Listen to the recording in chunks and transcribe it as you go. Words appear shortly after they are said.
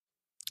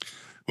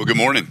Well, good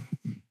morning.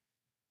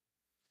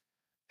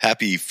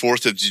 Happy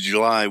 4th of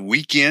July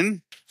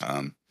weekend.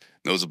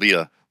 Those will be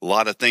a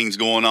lot of things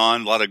going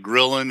on, a lot of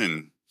grilling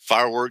and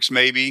fireworks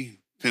maybe,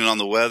 depending on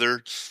the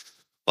weather.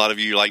 A lot of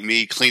you, like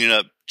me, cleaning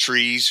up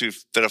trees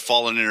that have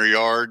fallen in their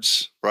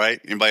yards,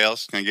 right? Anybody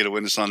else? Can I get a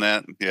witness on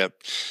that?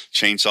 Yep.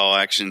 Chainsaw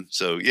action.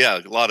 So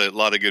yeah, a lot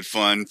of good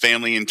fun.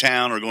 Family in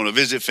town or going to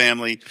visit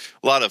family.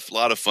 A lot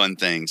of fun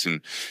things.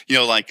 And,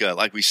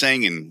 like we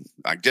sang and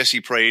like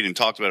Jesse prayed and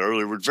talked about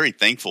earlier, we're very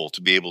thankful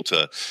to be able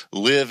to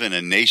live in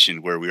a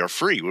nation where we are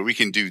free, where we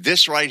can do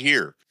this right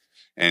here.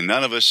 And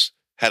none of us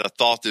had a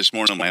thought this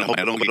morning.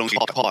 I don't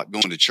get caught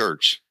going to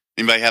church.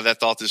 Anybody have that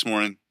thought this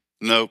morning?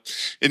 No.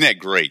 Isn't that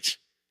great?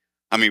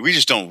 I mean, we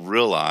just don't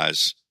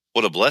realize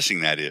what a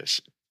blessing that is.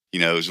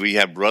 As we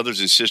have brothers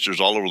and sisters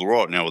all over the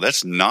world. Now,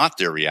 that's not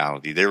their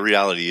reality. Their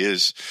reality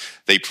is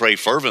they pray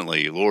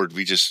fervently. Lord,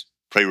 we just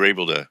pray we're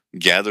able to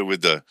gather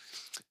with the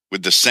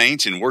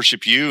saints and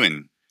worship you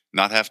and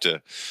not have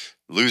to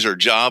lose our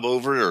job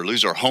over it or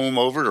lose our home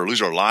over it or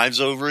lose our lives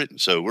over it.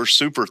 So we're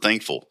super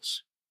thankful.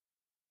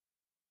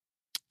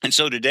 And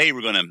so today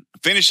we're going to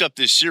finish up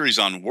this series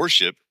on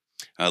worship.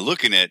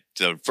 Looking at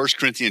 1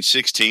 Corinthians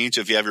 16.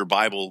 So if you have your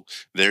Bible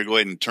there, go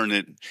ahead and turn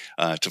it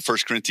to 1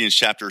 Corinthians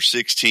chapter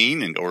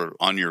 16 or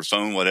on your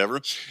phone,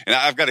 whatever. And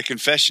I've got a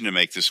confession to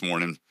make this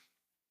morning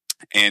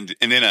and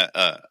then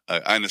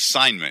an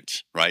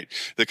assignment, right?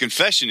 The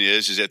confession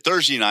is that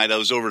Thursday night I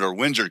was over at our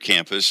Windsor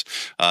campus.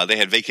 They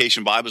had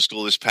Vacation Bible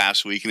School this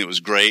past week and it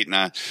was great. And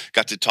I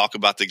got to talk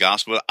about the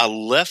gospel. I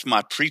left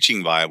my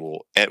preaching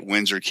Bible at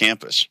Windsor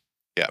campus.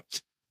 Yeah.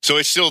 So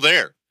it's still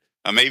there.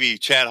 Maybe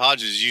Chad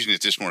Hodges is using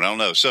it this morning. I don't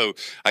know. So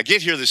I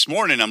get here this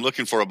morning. I'm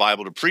looking for a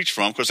Bible to preach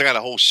from. Of course, I got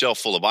a whole shelf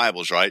full of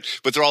Bibles, right?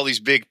 But they're all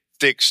these big,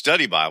 thick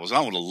study Bibles. And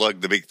I want to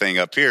lug the big thing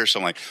up here. So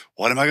I'm like,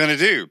 what am I going to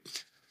do?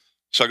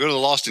 So I go to the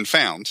Lost and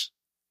Found.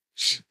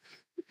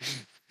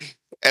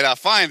 And I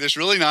find this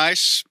really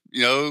nice,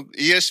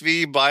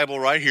 ESV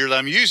Bible right here that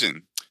I'm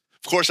using.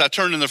 Of course, I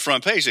turn in the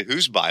front page and say,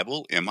 whose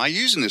Bible am I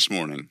using this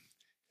morning?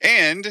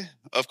 And,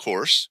 of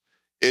course,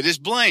 it is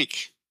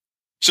blank.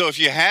 So if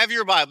you have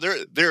your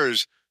Bible,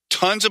 there's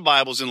tons of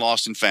Bibles in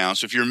Lost and Found.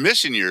 So if you're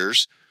missing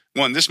yours,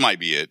 this might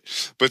be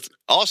it. But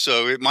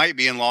also, it might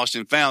be in Lost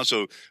and Found.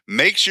 So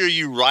make sure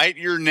you write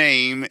your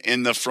name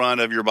in the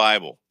front of your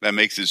Bible. That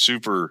makes it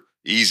super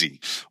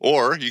easy.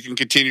 Or you can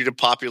continue to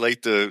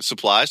populate the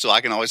supplies so I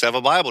can always have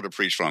a Bible to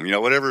preach from.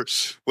 Whatever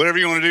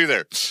you want to do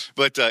there.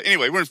 But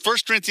anyway, we're in 1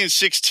 Corinthians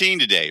 16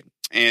 today.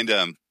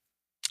 And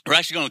we're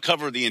actually going to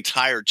cover the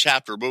entire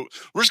chapter, but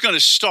we're just going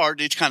to start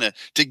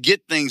to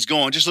get things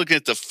going. Just looking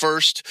at the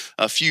first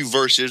few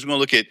verses. We're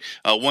going to look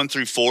at 1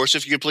 through 4. So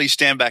if you could please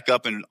stand back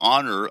up in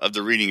honor of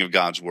the reading of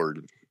God's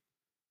word.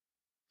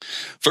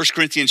 1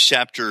 Corinthians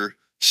chapter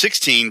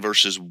 16,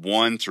 verses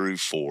 1 through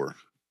 4.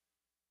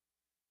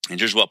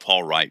 And here's what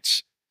Paul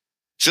writes.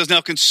 It says,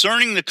 now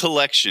concerning the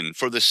collection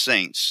for the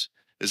saints,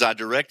 as I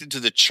directed to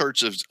the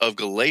church of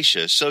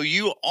Galatia, so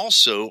you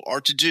also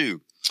are to do.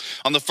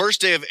 On the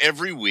first day of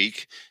every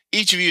week,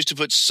 each of you is to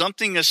put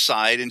something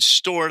aside and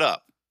store it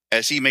up,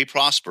 as he may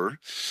prosper,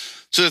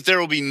 so that there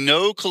will be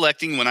no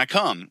collecting when I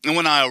come. And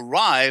when I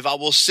arrive, I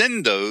will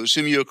send those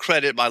whom you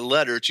accredit by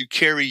letter to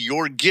carry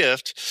your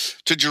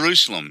gift to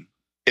Jerusalem.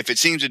 If it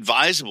seems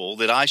advisable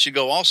that I should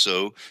go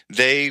also,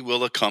 they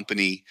will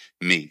accompany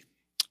me.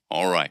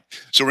 All right.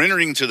 So we're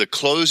entering into the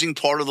closing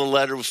part of the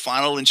letter with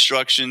final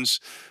instructions,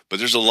 but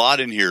there's a lot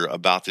in here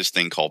about this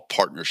thing called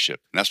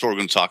partnership. And that's what we're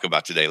going to talk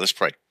about today. Let's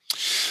pray.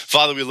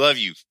 Father, we love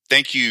you.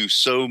 Thank you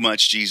so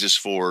much, Jesus,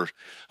 for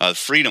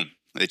freedom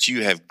that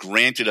you have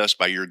granted us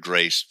by your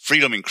grace.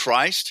 Freedom in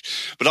Christ,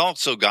 but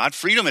also, God,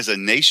 freedom as a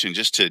nation,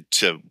 just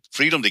to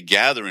freedom to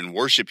gather and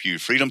worship you,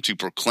 freedom to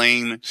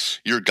proclaim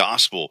your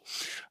gospel,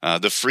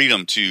 the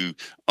freedom to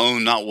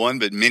own not one,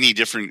 but many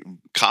different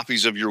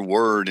copies of your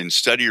word and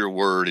study your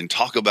word and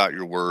talk about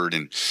your word.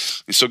 And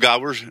so,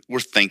 God, we're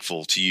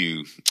thankful to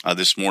you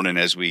this morning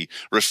as we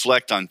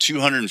reflect on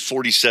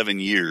 247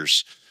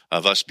 years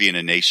of us being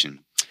a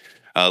nation.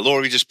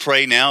 Lord, we just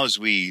pray now as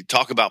we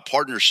talk about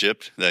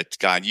partnership that,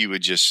 God, you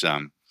would just,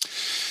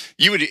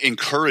 you would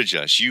encourage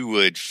us. You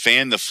would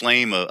fan the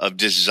flame of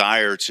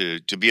desire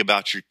to be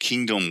about your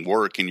kingdom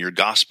work and your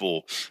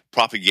gospel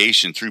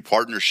propagation through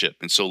partnership.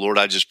 And so, Lord,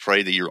 I just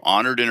pray that you're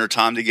honored in our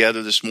time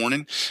together this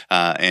morning,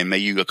 and may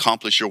you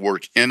accomplish your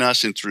work in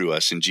us and through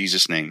us. In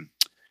Jesus' name,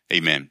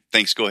 amen.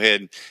 Thanks. Go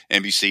ahead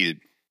and be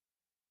seated.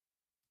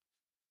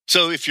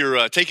 So if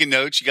you're taking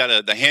notes, you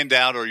got the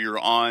handout or you're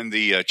on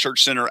the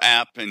Church Center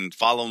app and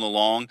following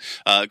along,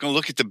 going to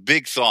look at the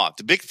big thought.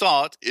 The big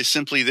thought is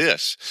simply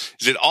this,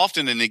 is that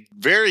often a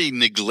very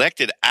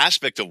neglected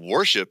aspect of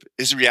worship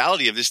is the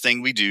reality of this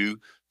thing we do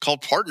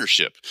called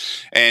partnership.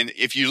 And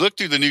if you look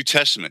through the New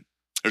Testament,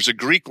 there's a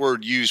Greek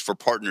word used for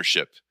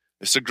partnership.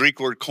 It's the Greek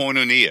word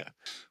koinonia,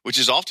 which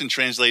is often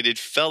translated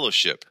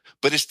fellowship,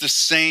 but it's the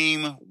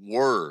same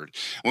word.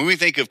 When we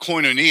think of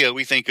koinonia,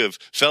 we think of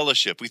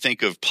fellowship, we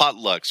think of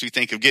potlucks, we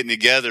think of getting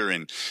together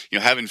and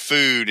having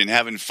food and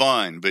having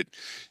fun. But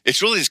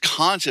it's really this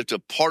concept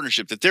of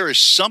partnership, that there is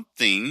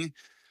something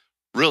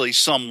really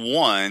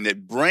someone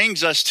that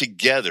brings us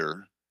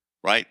together,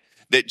 right?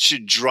 That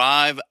should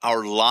drive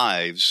our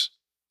lives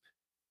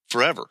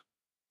forever.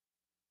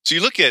 So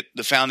you look at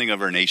the founding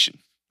of our nation.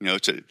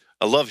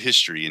 I love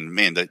history, and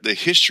man, the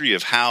history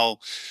of how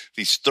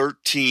these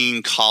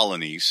 13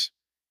 colonies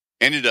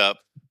ended up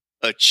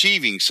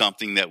achieving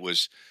something that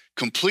was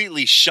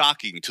completely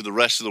shocking to the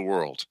rest of the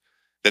world.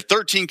 That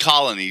 13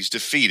 colonies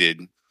defeated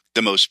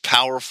the most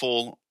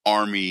powerful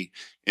army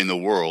in the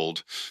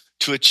world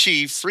to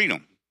achieve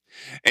freedom.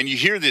 And you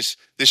hear this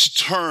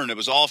term that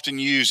was often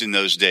used in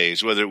those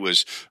days, whether it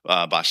was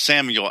by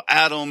Samuel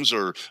Adams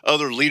or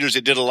other leaders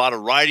that did a lot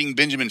of writing,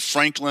 Benjamin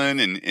Franklin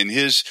and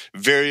his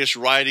various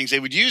writings. They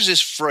would use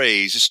this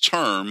phrase, this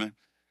term,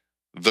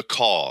 the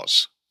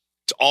cause.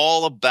 It's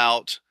all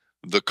about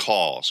the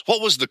cause.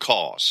 What was the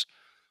cause?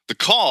 The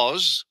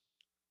cause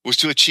was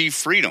to achieve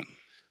freedom.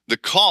 The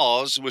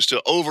cause was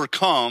to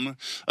overcome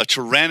a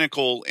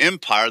tyrannical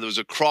empire that was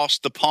across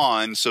the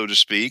pond, so to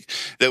speak,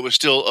 that was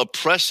still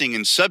oppressing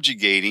and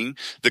subjugating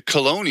the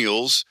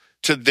colonials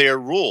to their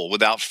rule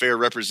without fair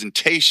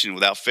representation,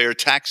 without fair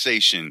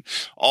taxation,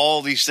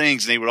 all these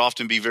things. And they would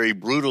often be very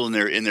brutal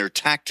in their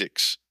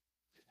tactics.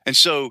 And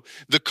so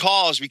the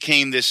cause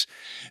became this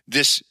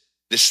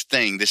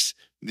thing,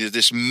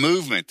 this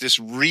movement, this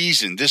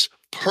reason, this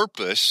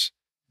purpose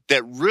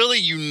that really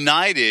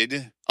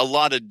united a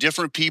lot of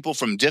different people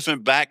from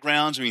different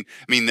backgrounds. I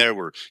mean,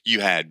 you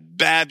had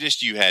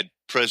Baptists, you had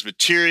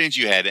Presbyterians,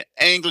 you had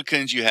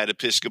Anglicans, you had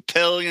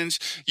Episcopalians,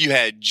 you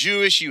had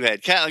Jewish, you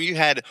had Catholic, you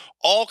had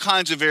all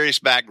kinds of various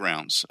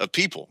backgrounds of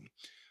people.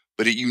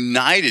 But it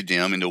united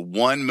them into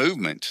one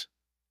movement,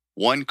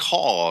 one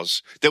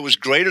cause that was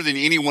greater than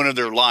any one of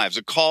their lives,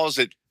 a cause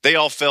that they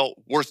all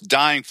felt worth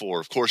dying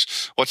for. Of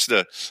course, what's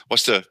the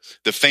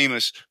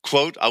famous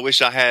quote? I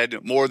wish I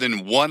had more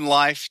than one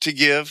life to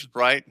give,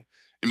 right?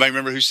 Anybody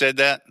remember who said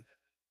that?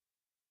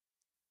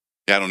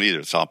 Yeah, I don't either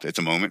at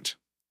the moment.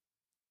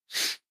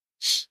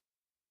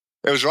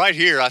 It was right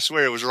here. I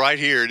swear it was right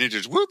here. And it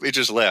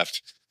just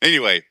left.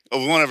 Anyway,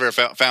 one of our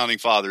founding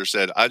fathers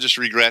said, I just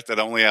regret that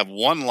I only have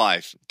one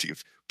life to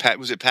give.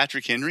 Was it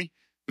Patrick Henry?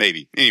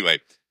 Maybe. Anyway,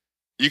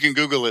 you can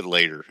Google it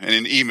later and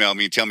then email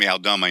me and tell me how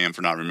dumb I am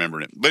for not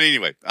remembering it. But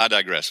anyway, I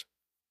digress.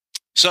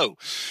 So,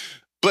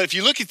 but if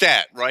you look at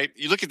that, right,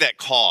 you look at that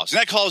cause,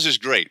 and that cause is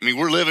great. I mean,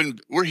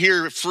 we're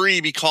here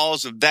free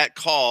because of that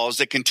cause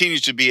that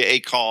continues to be a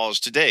cause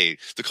today,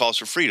 the cause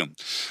for freedom.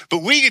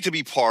 But we get to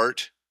be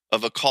part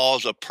of a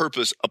cause, a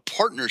purpose, a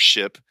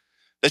partnership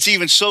that's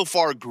even so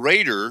far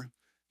greater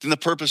than the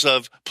purpose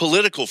of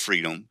political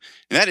freedom,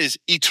 and that is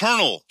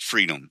eternal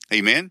freedom.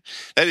 Amen?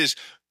 That is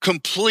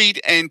complete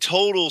and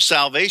total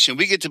salvation.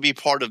 We get to be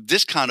part of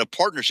this kind of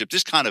partnership,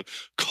 this kind of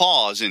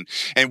cause.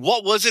 And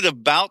what was it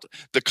about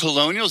the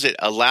colonials that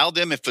allowed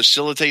them and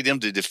facilitated them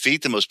to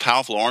defeat the most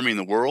powerful army in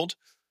the world?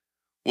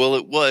 Well,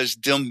 it was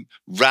them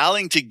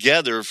rallying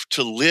together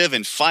to live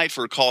and fight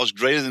for a cause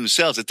greater than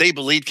themselves that they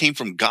believed came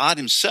from God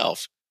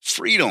himself,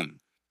 freedom.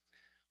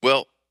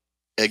 Well,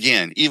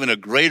 again, even a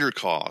greater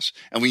cause.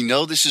 And we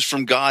know this is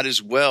from God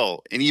as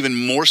well, and even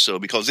more so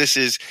because this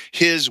is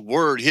his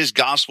word, his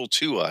gospel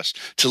to us,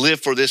 to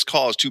live for this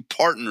cause, to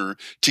partner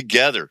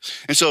together.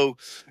 And so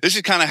this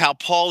is kind of how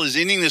Paul is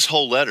ending this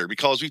whole letter,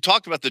 because we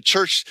talked about the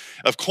church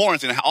of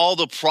Corinth and all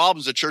the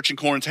problems the church in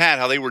Corinth had,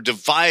 how they were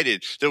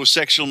divided. There was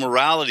sexual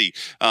morality.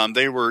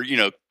 They were,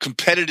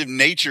 competitive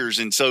natures.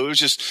 And so it was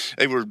just,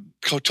 they were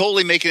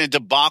totally making a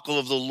debacle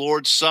of the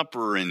Lord's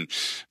Supper and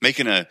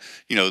making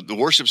the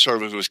worship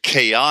service was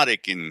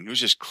chaotic and it was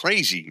just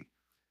crazy.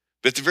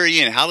 But at the very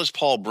end, how does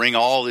Paul bring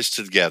all this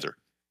together?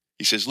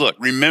 He says, look,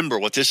 remember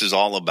what this is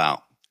all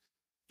about.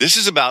 This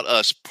is about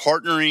us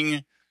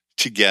partnering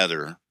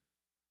together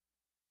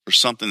for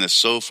something that's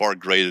so far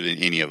greater than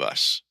any of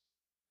us.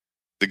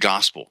 The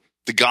gospel.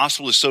 The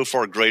gospel is so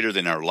far greater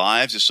than our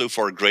lives. It's so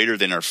far greater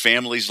than our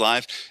families'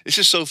 lives. This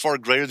is so far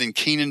greater than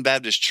Keenan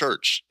Baptist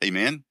Church.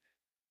 Amen?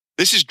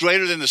 This is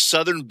greater than the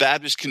Southern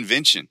Baptist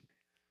Convention.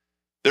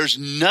 There's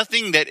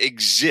nothing that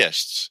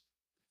exists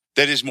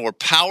that is more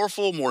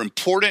powerful, more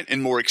important,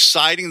 and more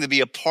exciting to be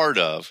a part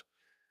of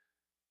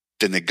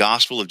than the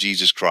gospel of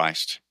Jesus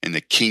Christ and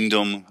the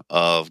kingdom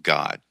of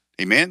God.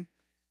 Amen?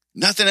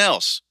 Nothing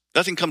else.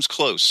 Nothing comes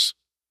close.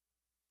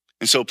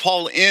 And so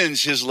Paul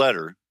ends his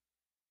letter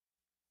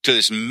to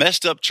this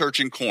messed up church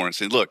in Corinth.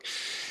 And look,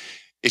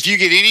 if you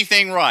get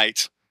anything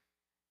right,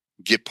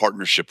 get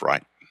partnership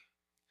right.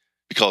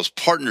 Because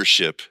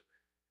partnership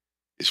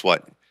is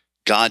what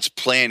God's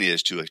plan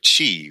is to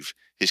achieve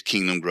his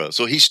kingdom growth.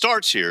 So he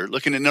starts here,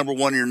 looking at number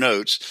 1 in your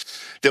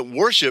notes, that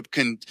worship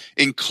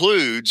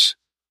includes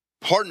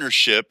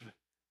partnership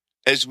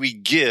as we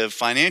give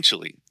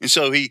financially. And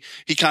so he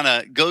kind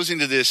of goes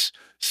into this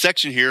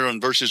section here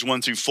on verses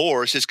 1 through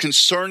 4. It says,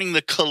 concerning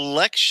the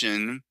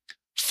collection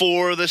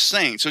for the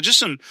saints. So just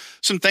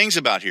some things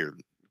about here.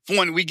 For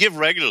one, we give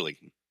regularly.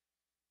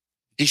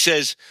 He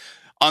says,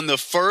 on the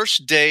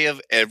first day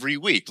of every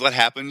week. That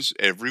happens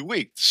every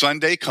week.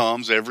 Sunday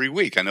comes every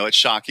week. I know it's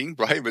shocking,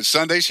 right? But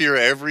Sunday's here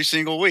every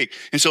single week.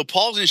 And so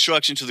Paul's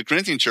instruction to the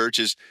Corinthian church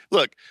is,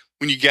 look,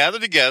 when you gather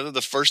together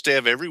the first day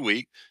of every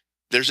week,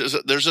 there's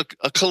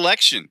a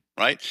collection,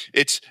 right?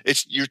 It's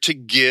you're to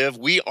give.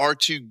 We are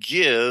to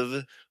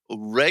give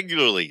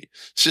regularly,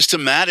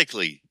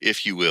 systematically,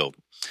 if you will.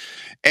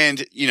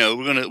 And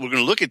we're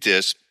gonna look at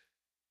this,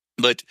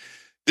 but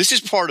this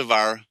is part of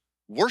our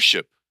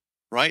worship,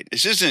 right?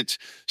 This isn't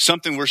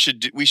something we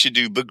should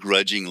do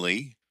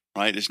begrudgingly,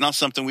 right? It's not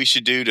something we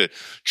should do to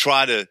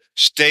try to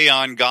stay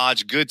on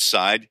God's good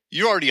side.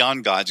 You're already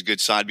on God's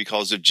good side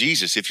because of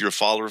Jesus. If you're a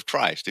follower of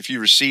Christ, if you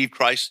receive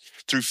Christ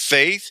through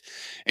faith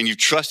and you've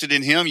trusted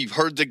in him, you've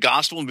heard the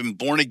gospel and been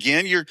born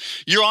again,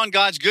 you're on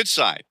God's good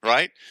side,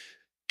 right?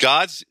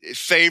 God's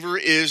favor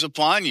is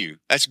upon you.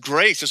 That's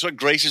grace. That's what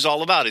grace is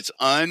all about. It's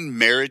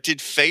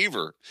unmerited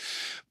favor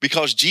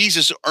because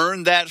Jesus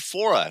earned that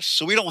for us.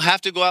 So we don't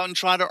have to go out and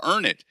try to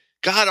earn it.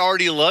 God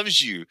already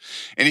loves you.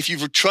 And if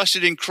you've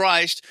trusted in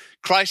Christ,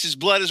 Christ's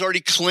blood has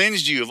already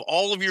cleansed you of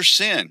all of your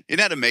sin. Isn't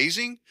that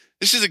amazing?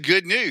 This is the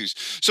good news.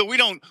 So we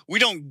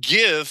don't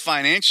give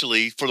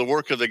financially for the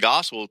work of the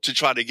gospel to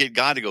try to get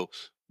God to go,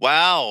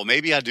 wow,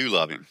 maybe I do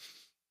love him.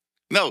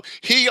 No,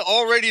 he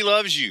already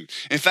loves you.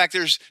 In fact,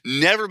 there's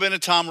never been a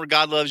time where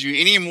God loves you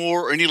any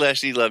more or any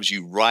less than he loves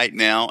you right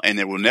now. And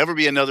there will never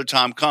be another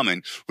time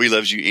coming where he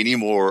loves you any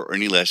more or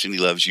any less than he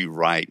loves you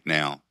right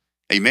now.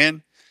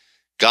 Amen?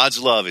 God's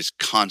love is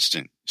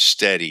constant,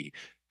 steady,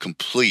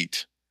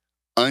 complete,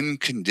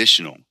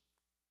 unconditional.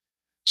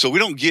 So we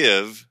don't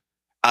give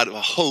out of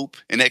a hope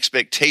and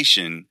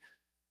expectation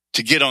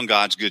to get on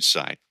God's good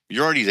side.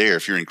 You're already there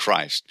if you're in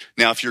Christ.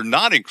 Now, if you're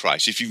not in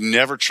Christ, if you've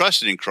never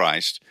trusted in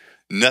Christ,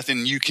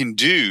 nothing you can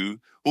do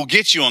will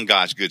get you on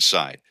God's good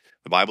side.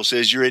 The Bible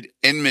says you're at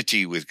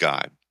enmity with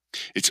God.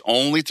 It's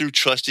only through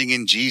trusting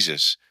in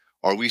Jesus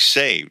are we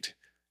saved.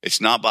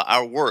 It's not by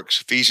our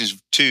works.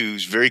 Ephesians 2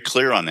 is very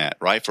clear on that,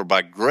 right? For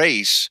by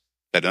grace,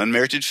 that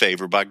unmerited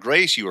favor, by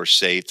grace you are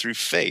saved through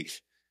faith.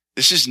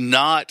 This is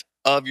not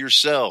of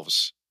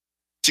yourselves.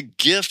 It's a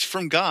gift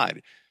from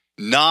God,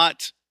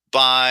 not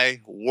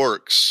by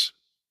works,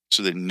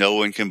 so that no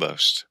one can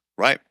boast,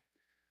 right?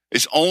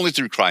 It's only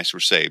through Christ we're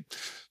saved.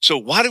 So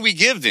why do we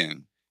give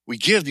then? We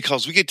give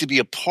because we get to be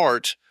a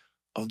part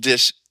of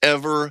this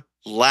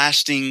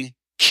everlasting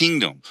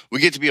kingdom. We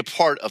get to be a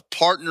part of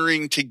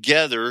partnering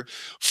together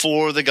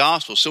for the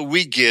gospel. So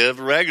we give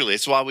regularly.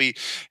 It's why we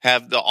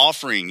have the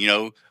offering,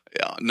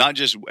 not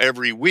just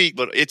every week,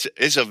 but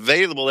it's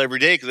available every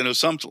day. Because I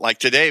know like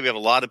today, we have a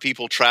lot of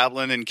people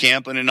traveling and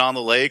camping and on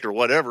the lake or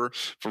whatever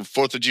for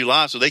 4th of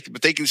July. So they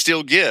can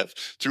still give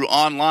through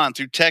online,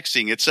 through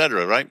texting,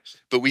 etc. Right?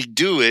 But we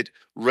do it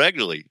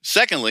regularly.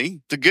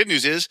 Secondly, the good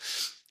news is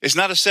it's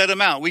not a set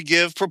amount. We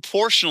give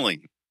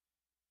proportionally.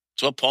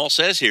 That's what Paul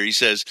says here. He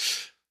says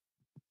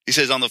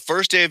on the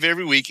first day of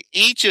every week,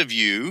 each of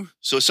you,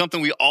 so it's something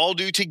we all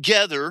do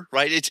together,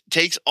 right? It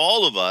takes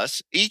all of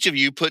us. Each of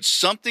you put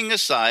something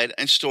aside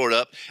and store it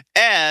up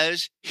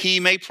as he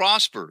may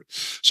prosper.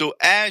 So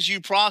as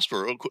you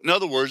prosper, in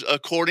other words,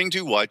 according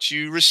to what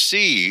you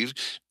receive,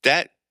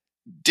 that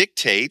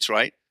dictates,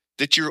 right,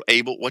 that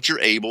what you're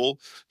able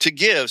to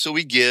give. So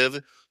we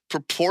give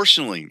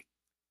proportionally,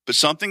 but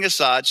something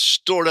aside,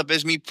 stored up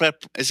as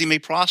he may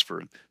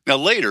prosper. Now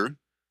later,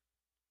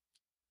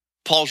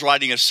 Paul's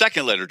writing a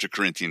second letter to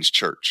Corinthians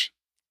church.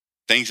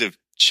 Things have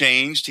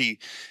changed. He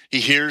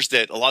hears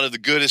that a lot of the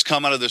good has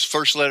come out of this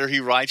first letter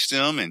he writes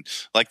them, and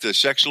like the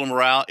sexual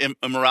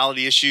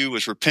immorality issue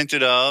was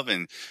repented of,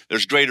 and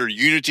there's greater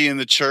unity in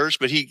the church.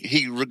 But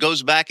he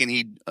goes back and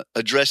he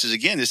addresses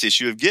again this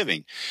issue of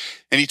giving.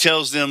 And he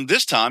tells them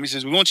this time, he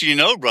says, we want you to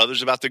know,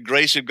 brothers, about the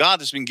grace of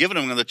God that's been given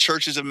them in the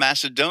churches of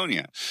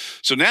Macedonia.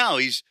 So now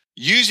he's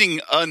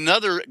using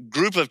another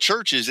group of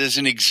churches as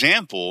an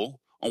example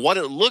on what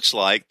it looks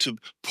like to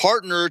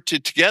partner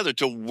together,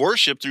 to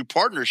worship through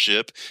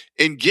partnership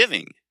in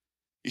giving.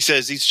 He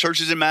says these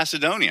churches in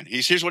Macedonia,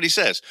 here's what he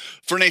says.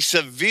 For in a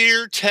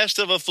severe test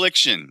of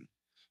affliction.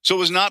 So it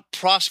was not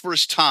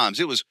prosperous times.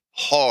 It was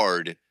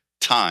hard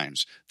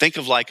times. Think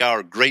of like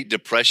our Great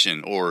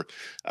Depression or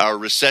our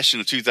recession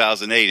of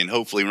 2008. And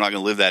hopefully we're not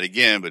going to live that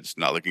again, but it's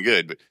not looking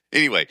good. But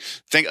anyway,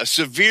 think a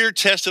severe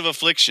test of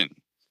affliction.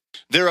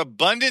 Their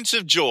abundance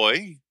of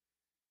joy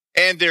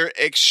and their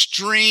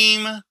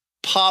extreme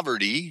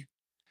poverty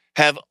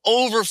have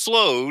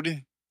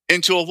overflowed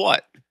into a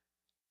what?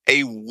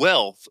 A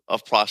wealth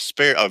of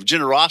prosperity, of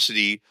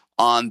generosity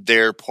on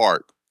their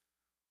part.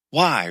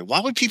 Why? Why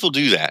would people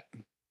do that?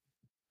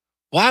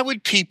 Why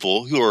would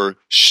people who are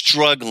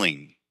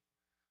struggling,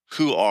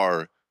 who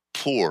are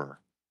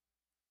poor,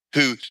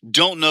 who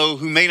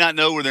may not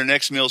know where their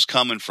next meal's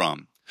coming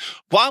from,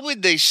 why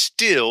would they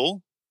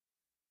still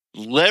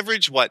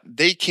leverage what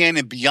they can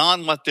and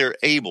beyond what they're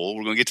able,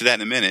 we're going to get to that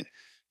in a minute,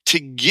 to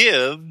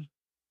give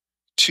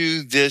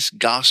to this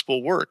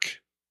gospel work?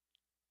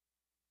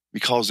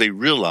 Because they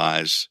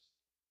realize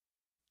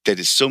that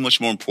it's so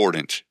much more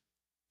important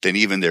than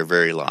even their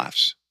very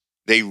lives.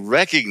 They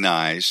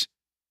recognize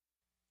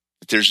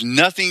there's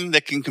nothing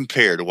that can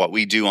compare to what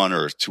we do on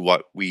earth to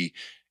what we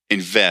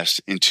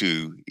invest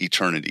into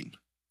eternity.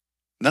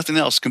 Nothing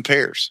else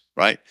compares,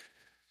 right?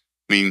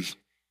 I mean,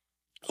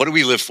 what do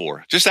we live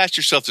for? Just ask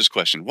yourself this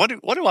question. What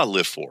do I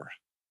live for?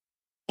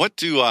 When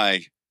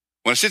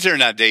I sit there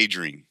and I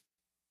daydream,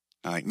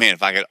 I'm like, man,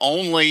 if I could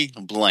only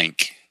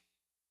blank,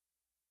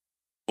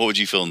 what would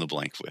you fill in the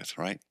blank with,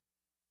 right?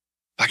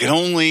 If I could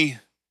only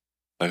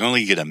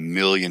get $1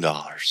 million. Of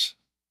course,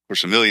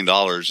 $1 million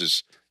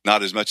is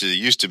not as much as it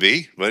used to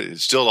be, but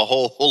it's still a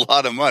whole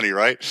lot of money,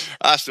 right?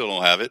 I still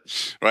don't have it,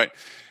 right?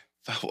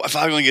 If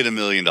I only get $1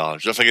 million,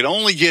 if I could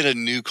only get a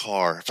new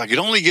car, if I could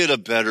only get a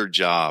better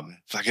job,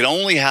 if I could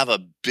only have a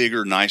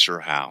bigger, nicer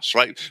house,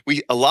 right?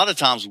 A lot of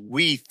times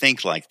we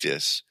think like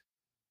this,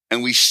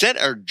 and we set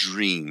our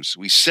dreams,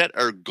 we set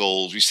our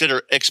goals, we set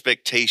our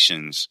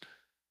expectations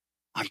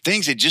on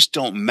things that just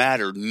don't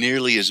matter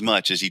nearly as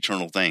much as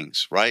eternal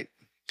things, right?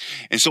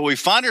 And so what we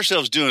find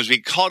ourselves doing is we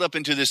get caught up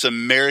into this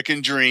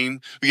American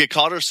dream. We get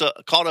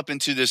caught up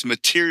into this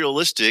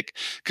materialistic,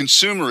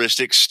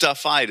 consumeristic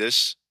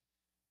stuffitis,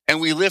 and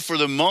we live for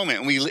the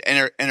moment.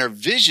 And our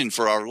vision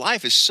for our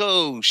life is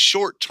so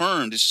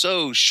short-termed, is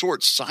so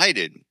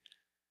short-sighted.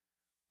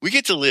 We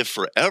get to live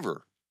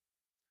forever.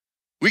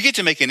 We get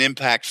to make an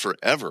impact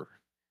forever.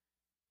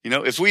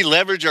 If we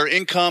leverage our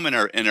income and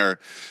our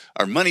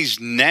monies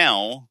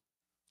now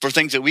for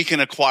things that we can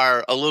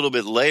acquire a little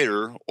bit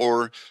later,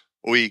 or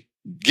we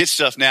get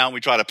stuff now and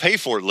we try to pay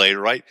for it later,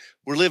 right?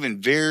 We're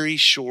living very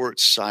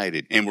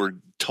short-sighted, and we're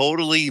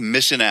totally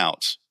missing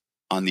out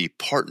on the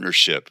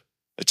partnership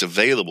that's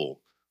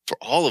available for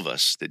all of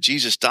us that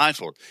Jesus died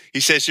for. He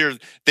says here,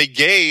 they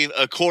gave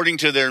according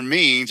to their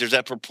means. There's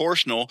that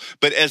proportional,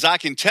 but as I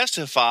can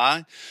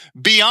testify,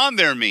 beyond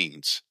their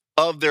means,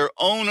 of their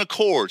own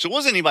accord. So it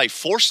wasn't anybody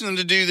forcing them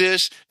to do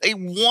this. They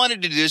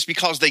wanted to do this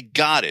because they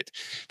got it.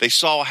 They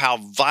saw how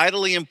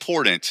vitally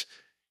important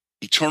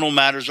eternal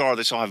matters are.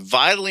 They saw how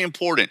vitally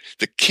important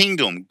the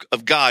kingdom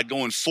of God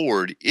going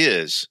forward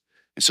is.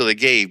 And so they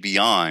gave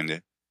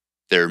beyond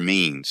their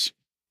means.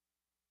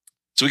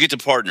 So we get to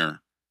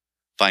partner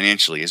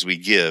financially as we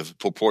give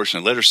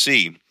proportionally. Letter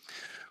C,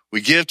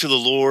 we give to the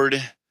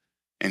Lord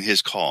and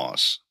his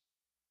cause.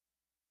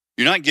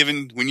 You're not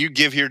giving, when you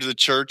give here to the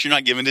church, you're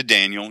not giving to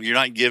Daniel. You're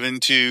not giving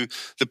to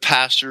the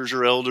pastors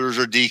or elders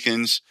or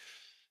deacons.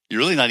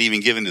 You're really not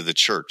even giving to the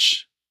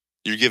church.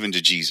 You're giving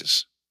to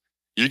Jesus.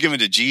 You're giving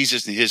to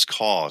Jesus and his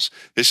cause.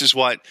 This is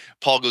what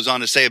Paul goes on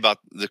to say about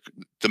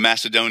the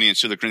Macedonians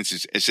to the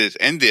Corinthians. It says,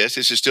 and this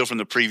is still from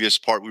the previous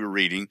part we were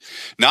reading,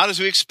 not as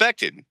we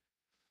expected,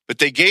 but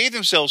they gave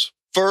themselves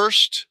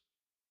first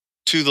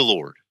to the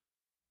Lord,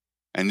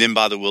 and then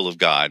by the will of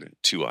God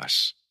to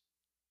us.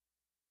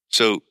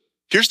 So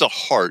here's the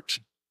heart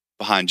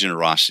behind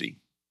generosity.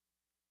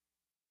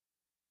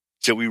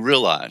 So we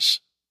realize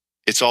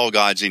it's all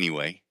God's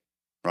anyway,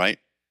 right?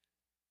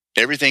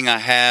 Everything I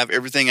have,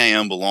 everything I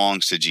am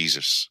belongs to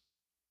Jesus,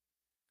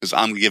 because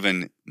I'm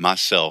giving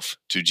myself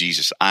to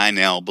Jesus. I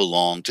now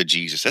belong to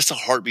Jesus. That's the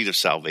heartbeat of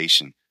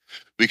salvation.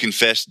 We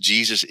confess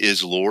Jesus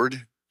is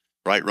Lord,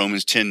 right?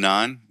 Romans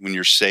 10:9. When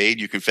you're saved,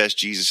 you confess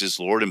Jesus is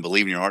Lord and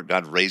believe in your heart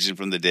God raised him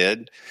from the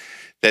dead.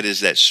 That is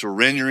that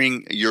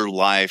surrendering your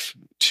life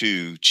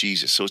to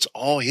Jesus. So it's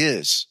all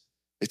his.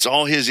 It's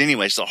all his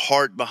anyway. It's the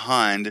heart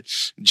behind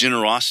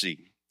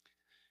generosity.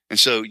 And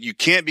so you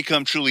can't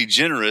become truly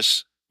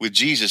generous with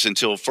Jesus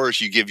until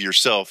first you give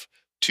yourself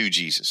to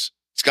Jesus.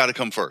 It's got to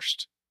come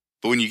first.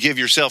 But when you give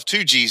yourself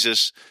to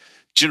Jesus,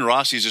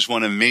 generosity is just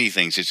one of many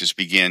things that just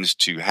begins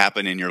to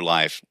happen in your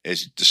life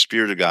as the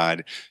Spirit of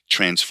God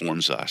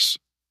transforms us.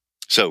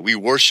 So we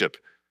worship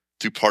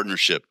through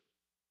partnership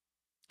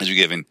as we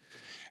give. And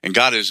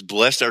God has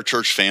blessed our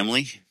church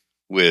family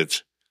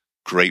with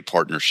great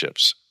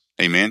partnerships.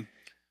 Amen.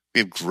 We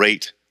have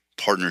great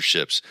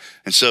partnerships.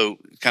 And so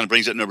it kind of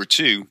brings up number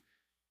 2.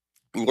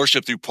 We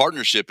worship through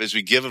partnership as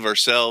we give of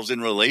ourselves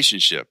in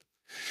relationship.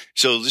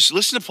 So just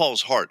listen to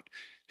Paul's heart.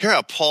 Hear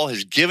how Paul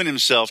has given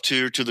himself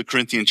to the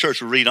Corinthian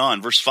church. We'll read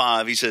on. Verse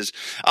 5, he says,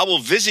 I will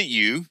visit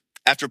you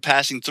after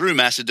passing through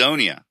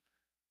Macedonia.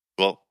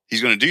 Well,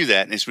 he's going to do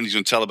that. And it's when he's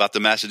going to tell about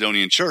the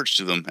Macedonian church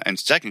to them in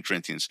 2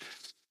 Corinthians.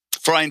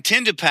 For I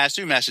intend to pass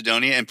through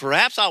Macedonia, and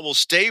perhaps I will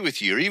stay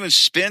with you or even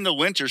spend the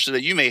winter so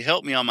that you may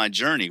help me on my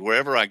journey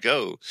wherever I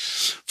go.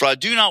 For I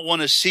do not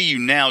want to see you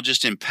now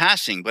just in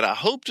passing, but I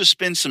hope to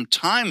spend some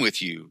time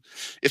with you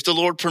if the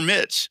Lord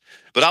permits.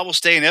 But I will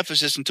stay in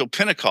Ephesus until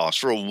Pentecost,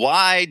 for a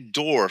wide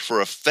door for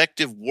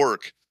effective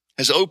work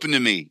has opened to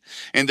me,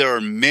 and there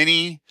are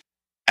many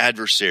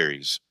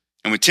adversaries.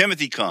 And when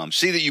Timothy comes,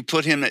 see that you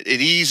put him at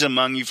ease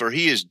among you, for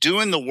he is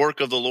doing the work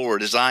of the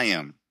Lord as I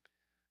am.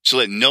 So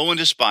let no one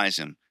despise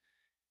him.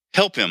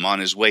 Help him on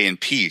his way in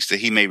peace, that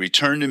he may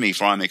return to me,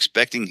 for I'm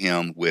expecting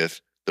him with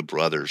the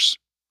brothers.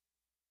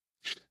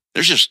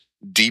 There's just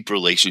deep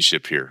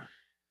relationship here.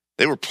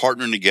 They were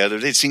partnering together.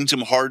 They'd seen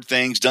some hard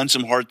things, done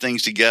some hard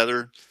things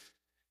together,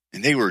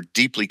 and they were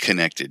deeply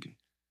connected.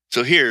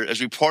 So here, as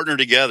we partner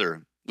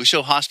together, we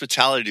show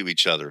hospitality to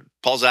each other.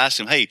 Paul's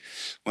asking, hey,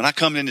 when I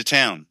come into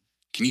town,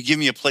 Can you give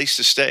me a place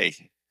to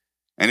stay?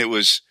 And it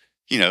was,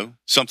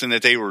 something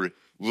that they were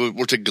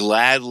to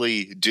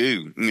gladly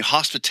do. I mean,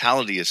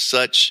 hospitality is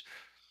such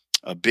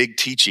a big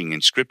teaching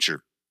in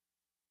Scripture.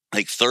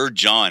 Like 3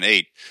 John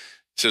 8, it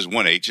says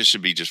 1:8, just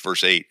should be just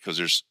verse 8 because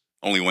there's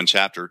only one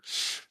chapter. It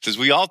says,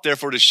 we ought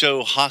therefore to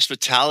show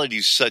hospitality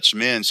to such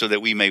men so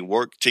that we may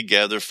work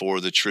together for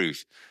the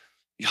truth.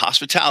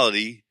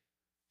 Hospitality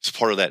is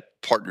part of that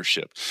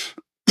partnership.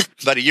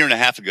 About a year and a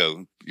half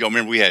ago, y'all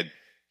remember we had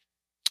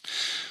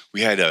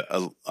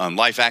a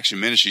Life Action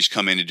Ministries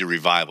come in to do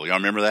revival. Y'all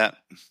remember that?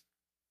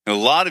 And a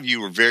lot of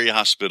you were very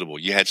hospitable.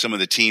 You had some of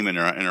the team in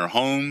our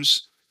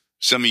homes.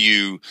 Some of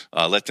you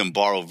let them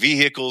borrow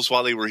vehicles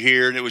while they were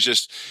here. And it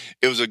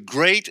was a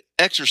great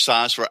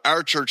exercise for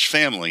our church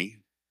family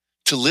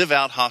to live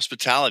out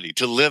hospitality,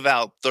 to live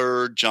out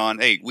 3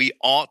 John 8. We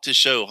ought to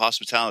show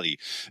hospitality,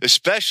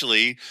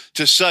 especially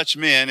to such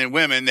men and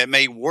women that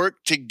may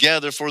work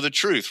together for the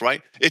truth,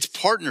 right? It's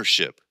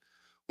partnership.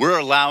 We're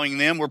allowing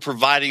them, we're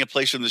providing a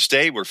place for them to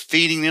stay, we're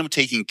feeding them,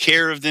 taking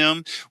care of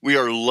them. We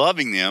are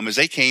loving them as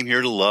they came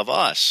here to love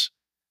us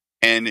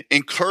and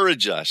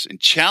encourage us and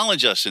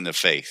challenge us in the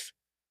faith.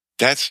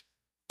 That's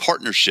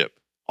partnership,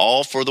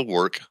 all for the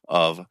work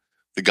of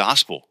the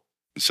gospel.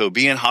 And so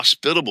being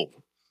hospitable,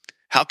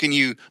 how can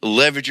you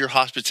leverage your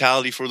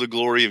hospitality for the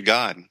glory of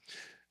God? And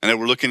then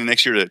we're looking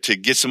next year to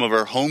get some of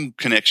our home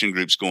connection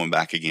groups going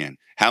back again.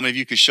 How many of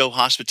you could show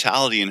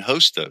hospitality and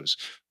host those,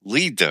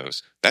 lead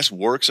those? That's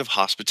works of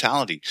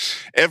hospitality.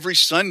 Every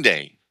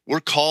Sunday, we're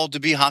called to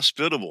be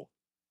hospitable.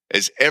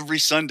 As every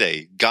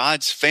Sunday,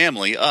 God's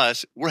family,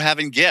 us, we're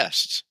having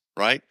guests,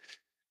 right?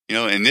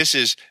 And this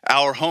is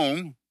our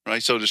home,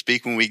 right, so to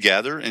speak, when we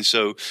gather. And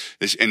so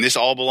this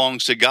all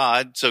belongs to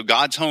God. So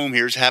God's home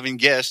here is having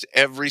guests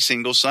every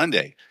single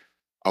Sunday.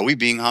 Are we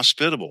being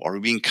hospitable? Are we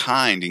being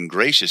kind and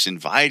gracious,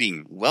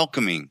 inviting,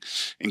 welcoming,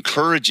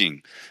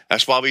 encouraging?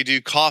 That's why we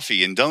do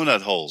coffee and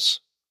donut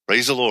holes.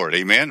 Praise the Lord.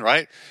 Amen.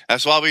 Right?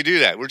 That's why we do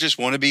that. We just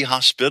want to be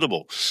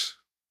hospitable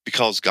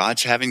because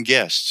God's having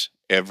guests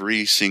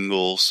every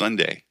single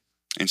Sunday.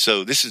 And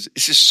so this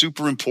is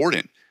super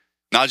important.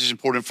 Not just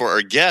important for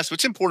our guests, but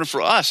it's important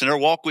for us in our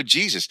walk with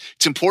Jesus.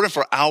 It's important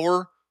for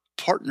our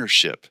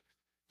partnership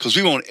because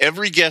we want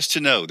every guest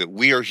to know that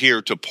we are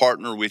here to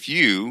partner with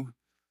you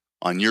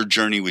on your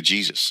journey with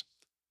Jesus.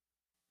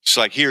 It's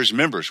like here as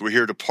members, we're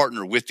here to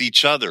partner with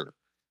each other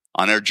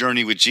on our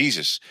journey with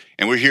Jesus.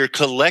 And we're here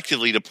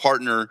collectively to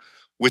partner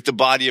with the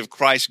body of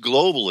Christ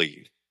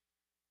globally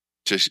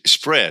to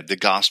spread the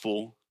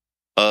gospel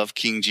of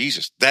King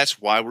Jesus.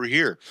 That's why we're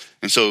here.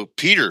 And so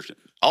Peter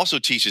also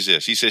teaches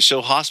this. He says,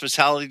 show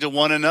hospitality to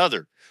one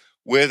another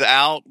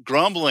without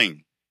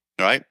grumbling,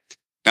 right?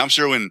 Now, I'm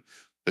sure when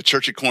the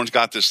church at Corinth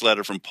got this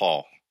letter from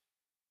Paul,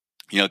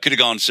 it could have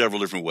gone several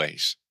different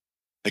ways.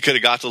 They could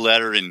have got the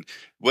letter, and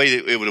the way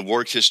that it would have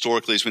worked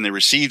historically is when they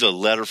received a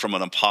letter from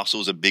an apostle,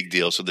 it was a big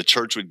deal. So the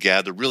church would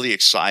gather really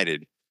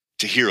excited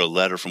to hear a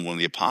letter from one of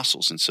the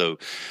apostles. And so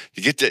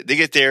they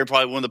get there,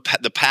 probably one of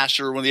the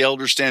pastor or one of the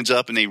elders stands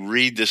up and they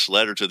read this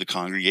letter to the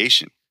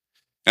congregation.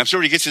 And I'm sure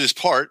when he gets to this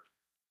part,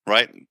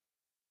 right,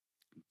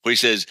 where he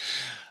says,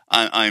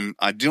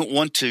 I do not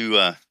want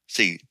to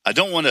see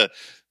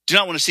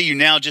you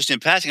now just in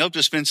passing. I hope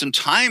to spend some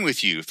time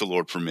with you if the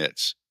Lord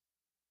permits.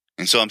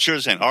 And so I'm sure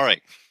they're saying, all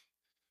right,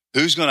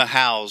 who's going to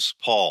house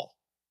Paul?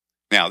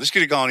 Now, this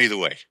could have gone either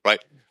way, right?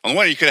 On the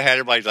one hand, you could have had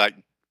everybody like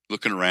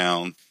looking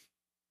around,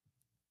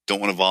 don't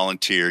want to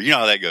volunteer. You know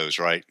how that goes,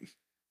 right?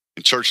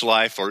 In church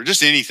life or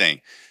just anything.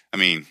 I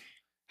mean,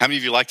 how many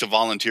of you like to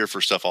volunteer for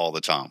stuff all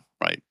the time,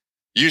 right?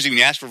 Usually when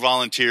you ask for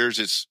volunteers,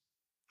 it's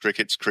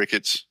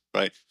crickets,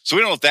 right? So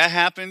we don't know if that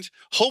happened.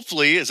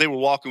 Hopefully, as they were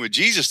walking with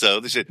Jesus, though,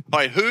 they said, all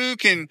right, who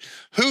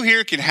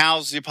here can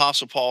house the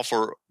Apostle Paul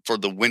for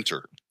the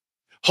winter?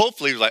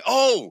 Hopefully, it was like,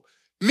 oh,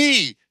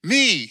 me,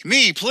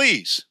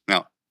 please.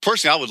 Now,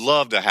 personally, I would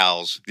love to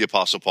house the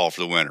Apostle Paul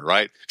for the winter,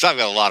 right? Because I've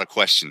got a lot of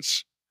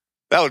questions.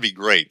 That would be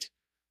great.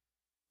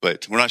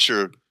 But we're not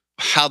sure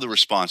how the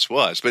response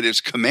was. But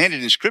it's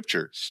commanded in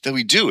Scripture that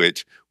we do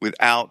it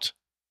without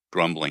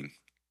grumbling.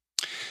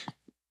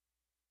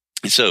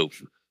 And so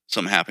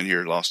something happened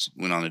here,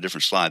 went on a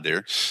different slide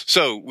there.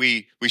 So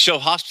we show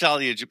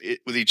hospitality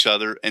with each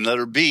other, and let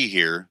her be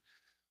here.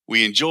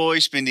 We enjoy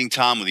spending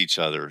time with each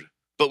other,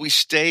 but we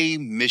stay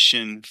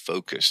mission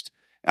focused.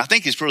 And I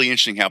think it's really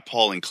interesting how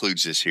Paul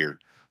includes this here.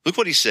 Look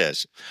what he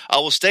says. I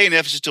will stay in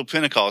Ephesus till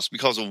Pentecost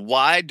because a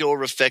wide door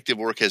of effective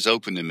work has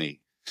opened to me.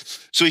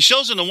 So he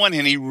shows on the one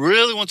hand, he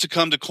really wants to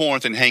come to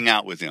Corinth and hang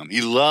out with them.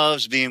 He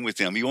loves being with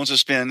them. He wants to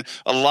spend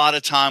a lot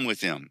of time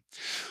with them.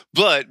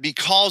 But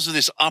because of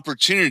this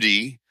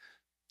opportunity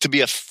to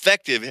be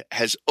effective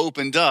has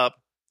opened up,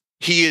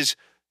 he is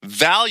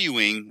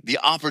valuing the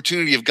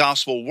opportunity of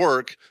gospel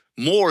work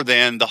more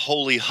than the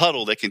holy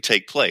huddle that can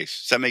take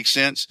place. Does that make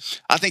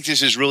sense? I think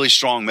this is a really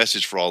strong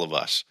message for all of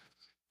us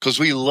because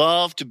we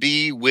love to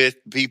be with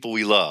people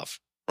we love,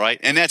 right?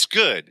 And that's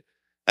good.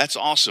 That's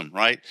awesome,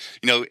 right?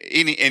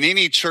 In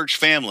any church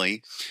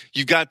family,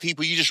 you've got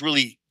people you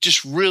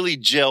just really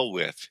gel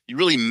with. You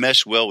really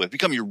mesh well with,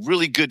 become your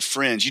really good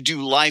friends. You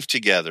do life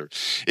together.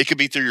 It could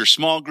be through your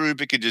small group.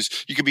 You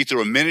could be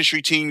through a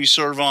ministry team you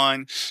serve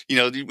on.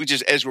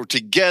 As we're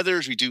together,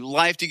 as we do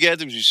life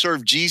together, as we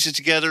serve Jesus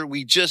together,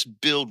 we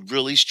just build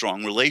really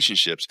strong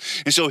relationships.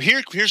 And so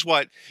here's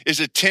what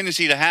is a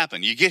tendency to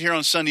happen. You get here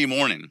on Sunday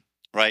morning,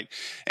 right?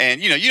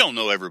 And, you don't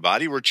know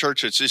everybody. We're a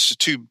church that's just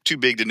too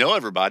big to know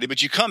everybody.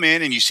 But you come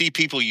in and you see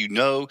people you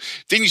know.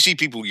 Then you see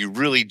people you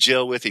really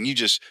gel with and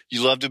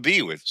you love to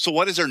be with. So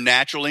what is our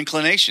natural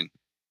inclination?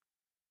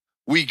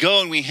 We go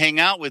and we hang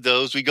out with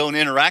those. We go and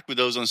interact with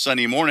those on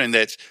Sunday morning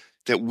that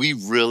we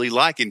really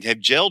like and have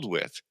gelled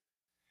with.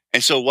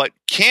 And so what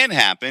can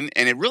happen,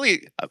 and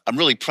I'm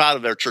really proud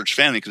of our church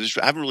family because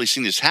I haven't really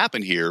seen this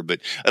happen here, but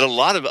at a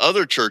lot of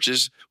other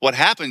churches, what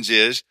happens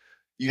is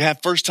you have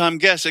first-time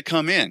guests that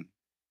come in.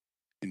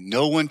 And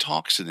no one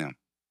talks to them.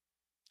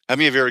 How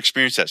many of you ever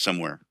experienced that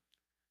somewhere?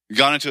 You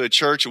gone into a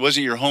church, it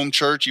wasn't your home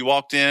church, you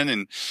walked in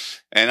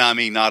and I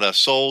mean, not a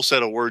soul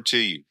said a word to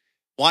you.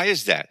 Why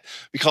is that?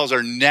 Because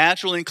our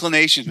natural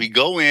inclinations, we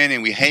go in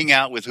and we hang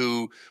out with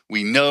who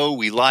we know,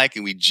 we like,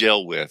 and we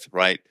gel with,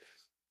 right?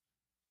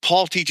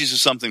 Paul teaches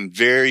us something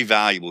very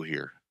valuable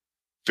here.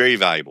 Very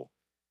valuable.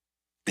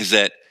 Is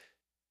that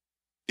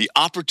the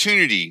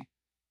opportunity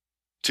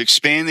to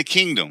expand the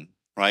kingdom,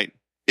 right,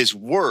 is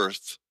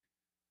worth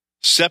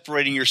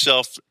separating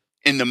yourself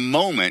in the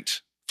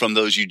moment from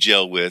those you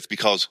gel with,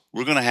 because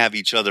we're going to have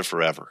each other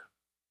forever,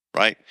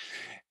 right?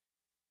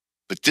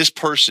 But this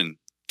person,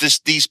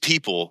 these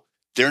people,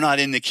 they're not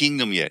in the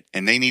kingdom yet,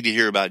 and they need to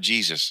hear about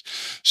Jesus.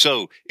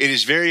 So it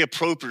is very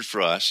appropriate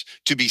for us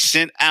to be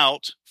sent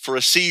out for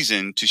a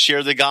season to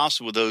share the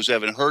gospel with those who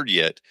haven't heard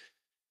yet.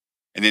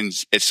 And then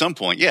at some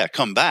point,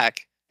 come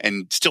back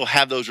and still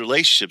have those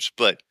relationships,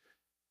 but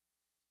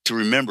to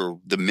remember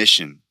the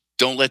mission.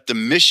 Don't let the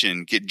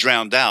mission get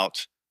drowned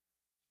out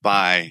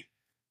by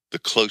the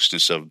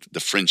closeness of the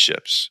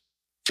friendships.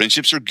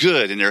 Friendships are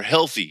good and they're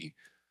healthy,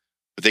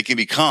 but they can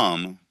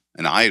become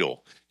an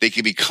idol. They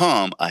can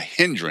become a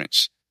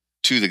hindrance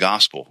to the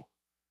gospel.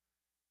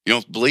 You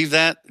don't believe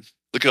that?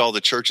 Look at all the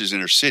churches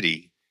in our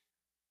city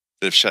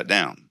that have shut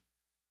down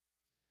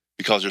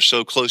because they're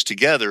so close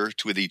together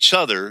with each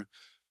other,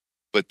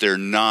 but they're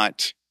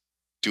not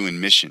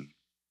doing mission.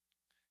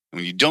 And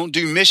when you don't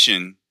do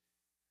mission,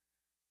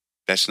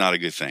 that's not a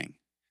good thing.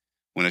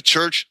 When a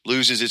church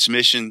loses its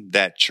mission,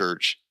 that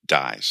church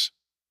dies.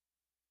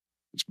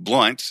 It's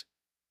blunt,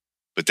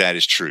 but that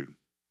is true.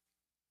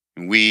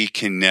 And we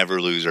can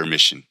never lose our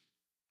mission.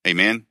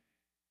 Amen?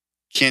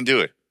 Can't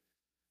do it.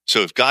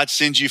 So if God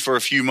sends you for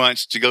a few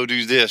months to go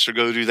do this or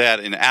go do that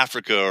in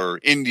Africa or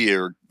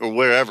India or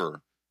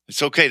wherever,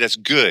 it's okay. That's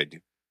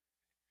good.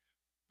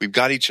 We've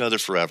got each other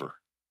forever.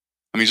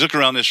 I mean, look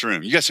around this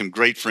room. You got some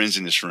great friends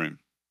in this room.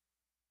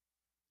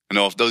 I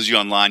know if those of you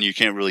online, you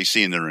can't really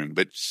see in the room,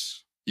 but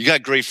you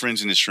got great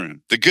friends in this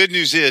room. The good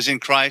news is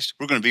in Christ,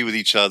 we're going to be with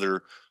each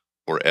other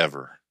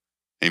forever.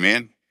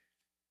 Amen?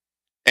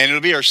 And it'll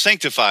be our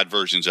sanctified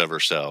versions of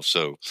ourselves.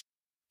 So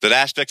that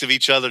aspect of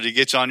each other that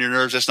gets on your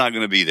nerves, that's not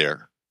going to be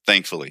there,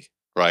 thankfully,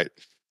 right?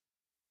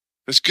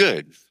 It's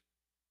good.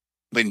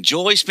 But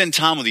enjoy spending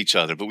time with each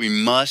other, but we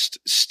must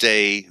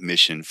stay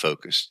mission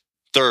focused.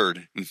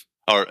 Third,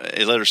 or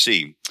letter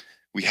C,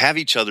 we have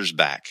each other's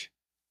back.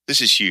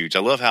 This is huge.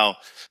 I love how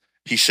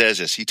he says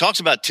this. He talks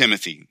about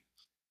Timothy.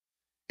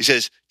 He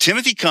says,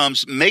 Timothy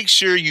comes, make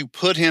sure you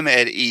put him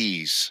at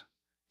ease.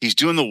 He's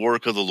doing the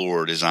work of the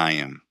Lord as I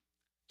am.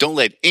 Don't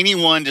let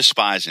anyone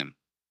despise him.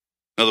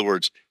 In other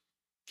words,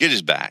 get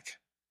his back.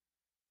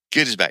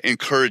 Get his back.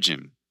 Encourage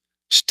him.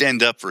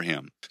 Stand up for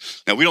him.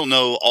 Now, we don't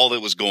know all that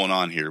was going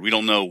on here. We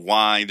don't know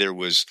why there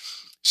was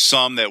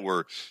some that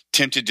were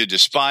tempted to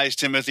despise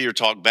Timothy or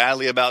talk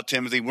badly about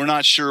Timothy. We're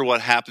not sure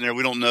what happened there.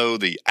 We don't know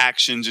the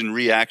actions and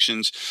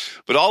reactions.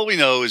 But all we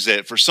know is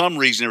that for some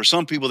reason, there were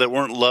some people that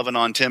weren't loving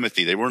on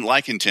Timothy. They weren't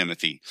liking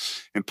Timothy.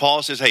 And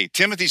Paul says, hey,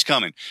 Timothy's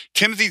coming.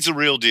 Timothy's the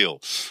real deal.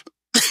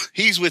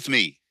 He's with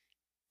me.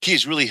 He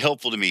is really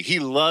helpful to me. He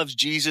loves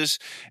Jesus.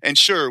 And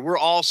sure, we're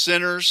all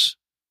sinners.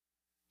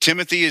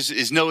 Timothy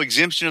is no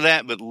exemption of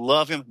that, but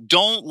love him.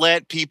 Don't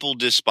let people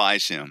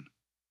despise him.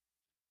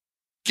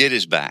 Get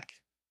his back.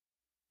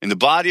 In the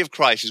body of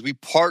Christ, as we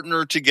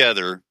partner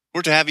together,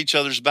 we're to have each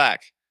other's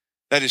back.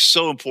 That is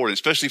so important,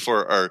 especially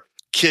for our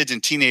kids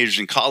and teenagers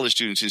and college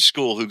students in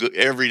school who go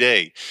every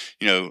day,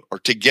 are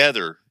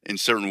together in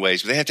certain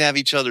ways. But they have to have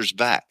each other's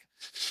back.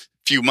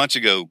 A few months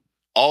ago,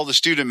 all the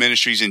student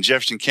ministries in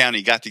Jefferson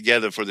County got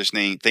together for this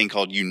thing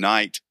called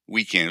Unite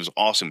Weekend. It was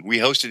awesome. We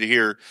hosted it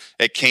here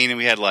at Canaan.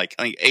 We had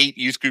 8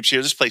 youth groups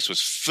here. This place was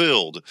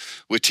filled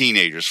with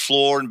teenagers,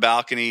 floor and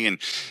balcony,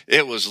 and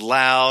it was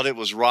loud. It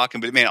was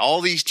rocking. But man,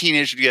 all these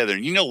teenagers together.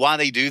 And you know why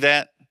they do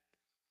that?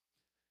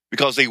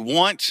 Because they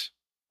want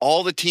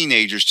all the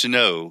teenagers to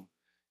know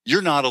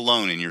you're not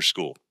alone in your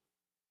school.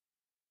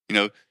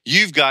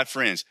 You've got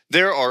friends.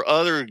 There are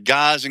other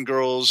guys and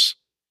girls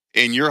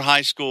in your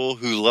high school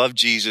who love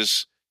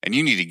Jesus and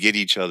you need to get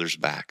each other's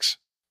backs.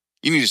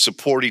 You need to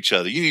support each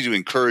other. You need to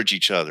encourage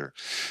each other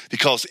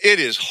because it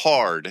is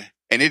hard,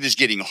 and it is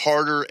getting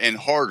harder and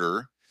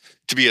harder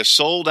to be a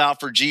sold out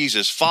for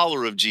Jesus,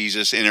 follower of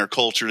Jesus in our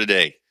culture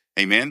today.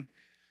 Amen.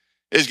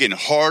 It's getting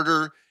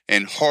harder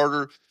and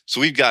harder.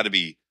 So we've got to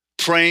be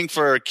praying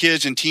for our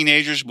kids and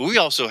teenagers, but we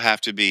also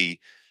have to be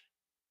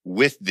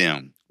with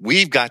them.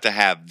 We've got to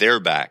have their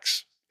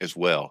backs as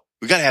well.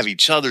 We've got to have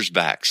each other's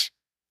backs.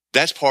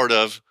 That's part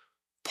of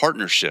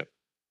partnership.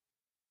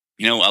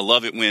 You know, I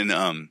love it when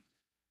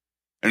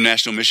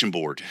International Mission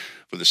Board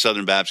for the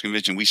Southern Baptist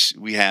Convention,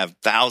 we have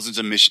thousands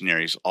of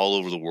missionaries all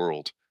over the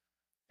world.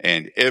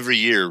 And every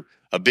year,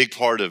 a big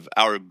part of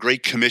our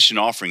Great Commission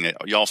offering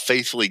that y'all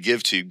faithfully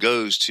give to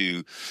goes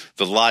to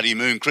the Lottie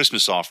Moon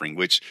Christmas offering,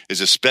 which is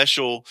a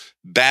special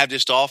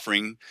Baptist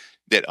offering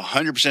that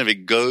 100% of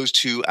it goes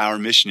to our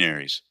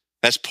missionaries.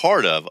 That's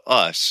part of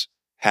us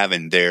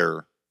having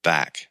their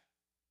back.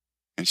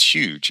 It's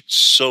huge. It's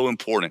so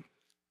important.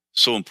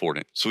 So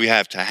important. So we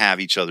have to have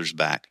each other's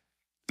back.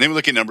 Then we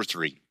look at number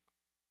 3.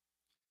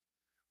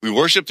 We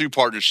worship through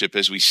partnership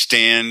as we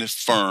stand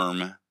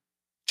firm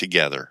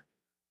together.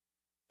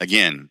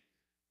 Again,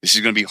 this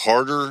is going to be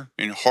harder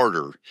and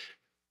harder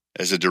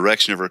as the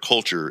direction of our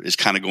culture is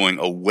kind of going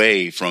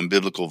away from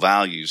biblical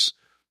values.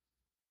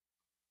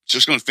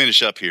 Just going to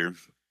finish up here.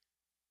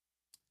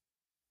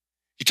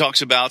 He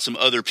talks about some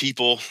other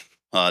people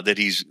that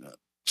he's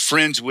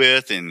friends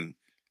with and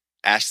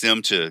asks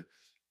them to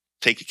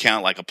take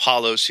account, like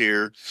Apollos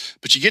here.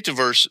 But you get to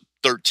verse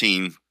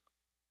 13.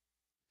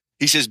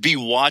 He says, be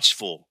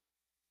watchful,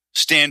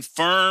 stand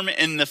firm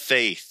in the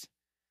faith,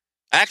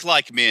 act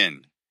like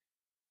men,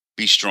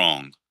 be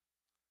strong.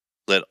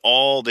 Let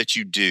all that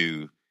you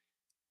do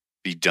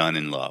be done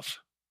in love.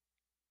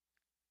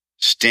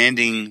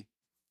 Standing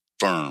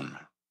firm.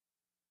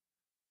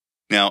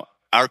 Now,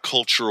 our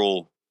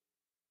cultural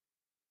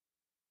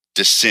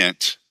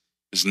descent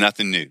is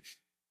nothing new.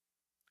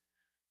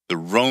 The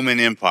Roman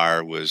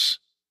Empire was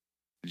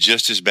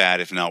just as bad,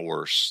 if not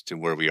worse,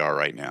 than where we are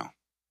right now.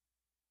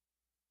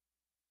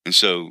 And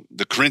so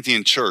the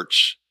Corinthian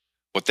church,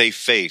 what they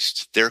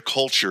faced, their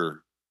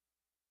culture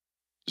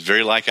is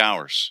very like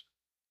ours.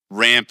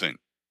 Rampant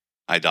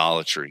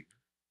idolatry,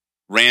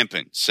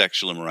 rampant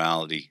sexual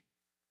immorality,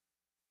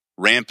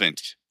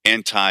 rampant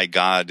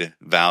anti-God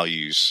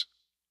values.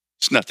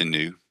 It's nothing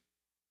new.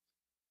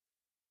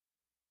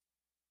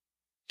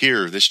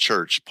 Here, this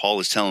church, Paul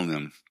is telling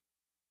them,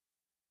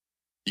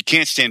 you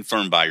can't stand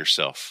firm by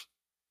yourself.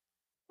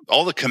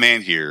 All the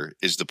command here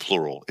is the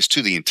plural. It's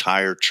to the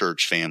entire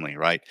church family,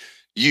 right?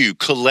 You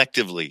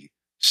collectively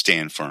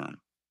stand firm.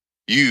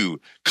 You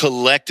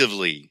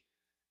collectively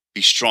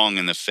be strong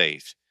in the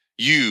faith.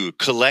 You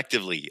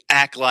collectively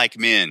act like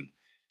men.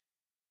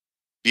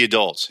 Be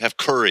adults. Have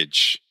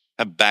courage.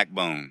 Have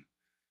backbone.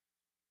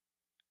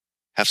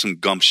 Have some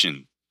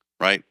gumption,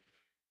 right?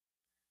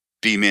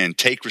 Be men.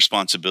 Take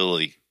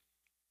responsibility.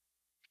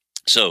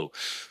 So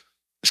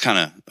let's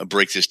kind of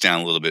break this down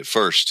a little bit.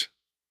 First,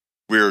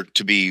 we're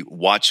to be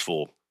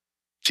watchful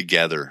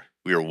together.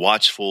 We are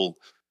watchful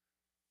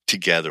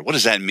together. What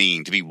does that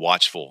mean, to be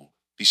watchful?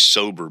 Be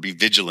sober, be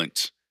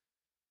vigilant.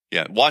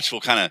 Yeah,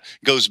 watchful kind of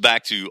goes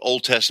back to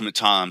Old Testament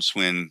times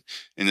when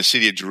in the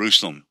city of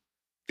Jerusalem,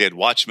 they had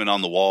watchmen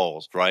on the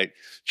walls, right?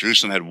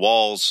 Jerusalem had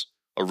walls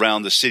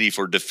around the city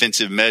for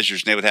defensive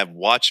measures, and they would have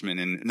watchmen,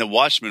 and the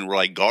watchmen were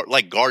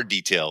like guard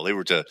detail. They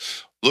were to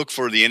look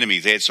for the enemy.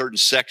 They had a certain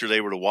sector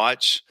they were to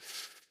watch,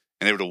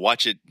 and they were to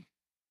watch it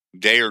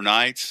day or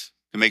night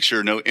to make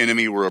sure no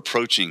enemy were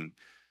approaching.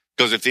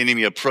 Because if the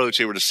enemy approached,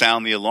 they were to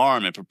sound the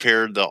alarm and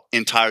prepare the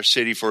entire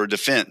city for a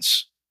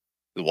defense.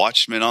 The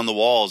watchmen on the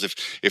walls.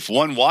 If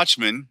one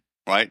watchman,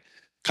 right,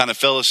 kind of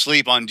fell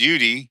asleep on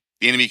duty,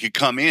 the enemy could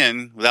come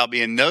in without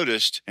being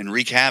noticed and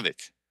wreak havoc.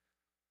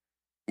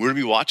 We're to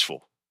be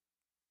watchful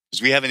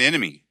because we have an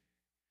enemy.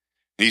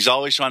 And he's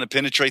always trying to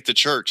penetrate the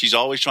church. He's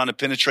always trying to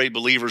penetrate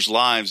believers'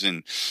 lives.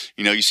 And,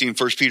 you know, you see in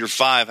 1 Peter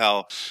 5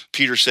 how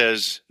Peter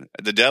says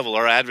the devil,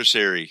 our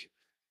adversary,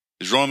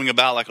 is roaming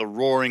about like a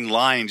roaring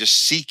lion,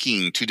 just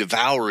seeking to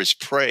devour his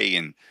prey.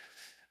 And,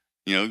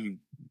 you know,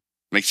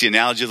 makes the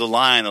analogy of the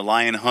lion. The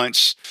lion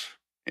hunts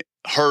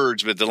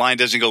herds, but the lion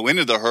doesn't go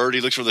into the herd.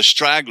 He looks for the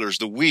stragglers,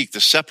 the weak,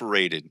 the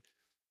separated.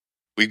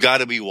 We've got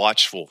to be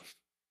watchful.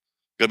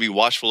 We've got to be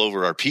watchful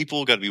over our people.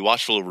 We've got to be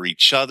watchful over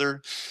each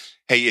other.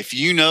 Hey, if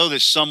you know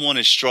that someone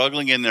is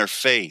struggling in their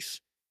faith,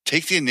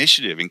 take the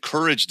initiative,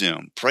 encourage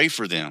them, pray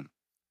for them.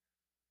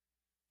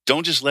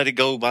 Don't just let it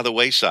go by the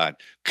wayside.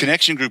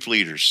 Connection group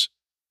leaders.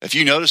 If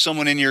you notice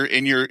someone in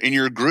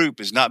your group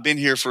has not been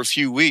here for a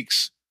few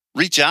weeks,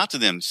 reach out to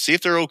them, see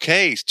if they're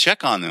okay,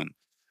 check on them.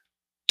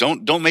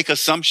 Don't make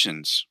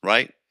assumptions,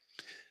 right?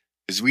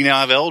 Because we now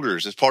have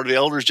elders. As part of the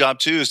elders' job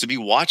too is to be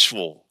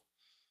watchful.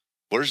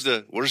 Where's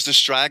the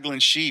straggling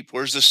sheep?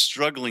 Where's the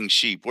struggling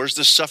sheep? Where's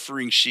the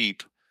suffering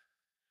sheep?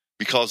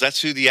 Because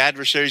that's who the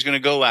adversary is going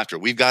to go after.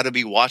 We've got to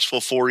be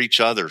watchful for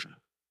each other.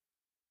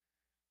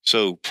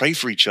 So pray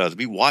for each other.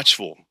 Be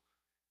watchful.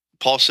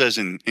 Paul says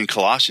in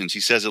Colossians, he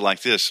says it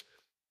like this.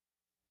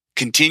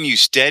 Continue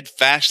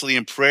steadfastly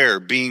in prayer,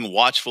 being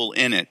watchful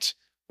in it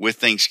with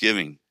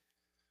thanksgiving.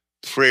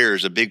 Prayer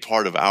is a big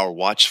part of our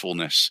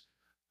watchfulness.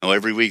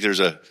 Every week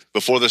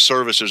before the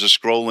service, there's a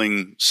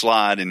scrolling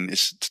slide, and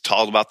it's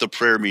talked about the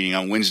prayer meeting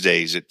on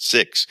Wednesdays at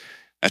 6.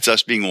 That's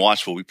us being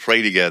watchful. We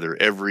pray together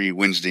every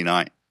Wednesday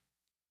night.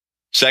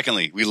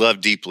 Secondly, we love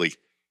deeply.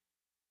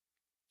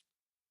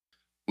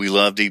 We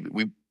love deeply.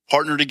 We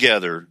partner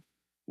together.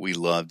 We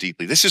love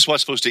deeply. This is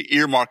what's supposed to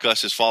earmark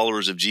us as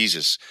followers of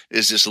Jesus,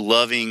 is this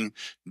loving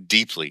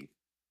deeply.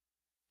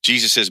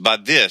 Jesus says, by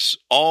this,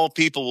 all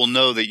people will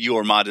know that you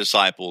are my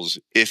disciples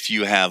if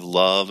you have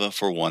love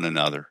for one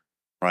another,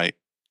 right?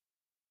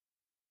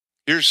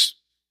 Here's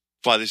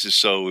why this is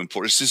so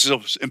important. This is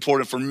so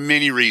important for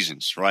many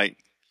reasons, right?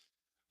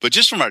 But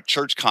just from our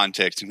church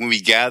context, when we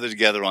gather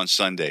together on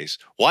Sundays,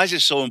 why is it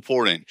so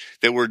important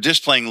that we're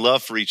displaying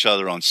love for each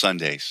other on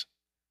Sundays?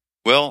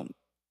 Well,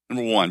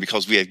 number one,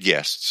 because we have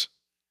guests.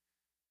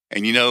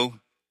 And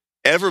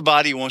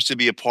everybody wants to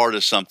be a part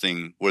of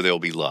something where they'll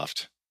be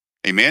loved.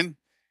 Amen?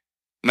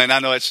 Man, I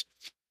know that's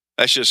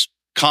just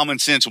common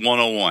sense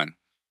 101.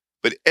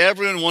 But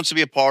everyone wants to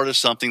be a part of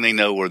something they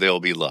know where they'll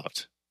be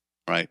loved,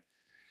 right?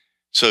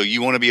 So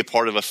you want to be a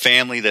part of a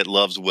family that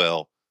loves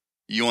well.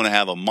 You want to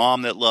have a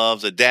mom that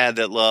loves, a dad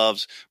that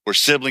loves, where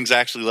siblings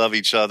actually love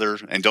each other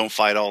and don't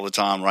fight all the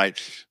time, right?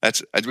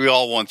 We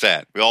all want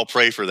that. We all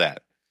pray for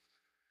that.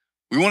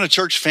 We want a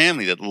church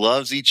family that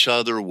loves each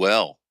other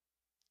well.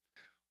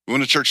 We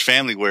want a church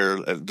family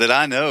that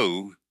I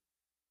know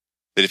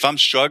that if I'm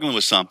struggling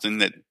with something,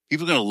 that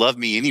people are going to love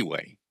me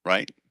anyway,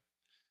 right?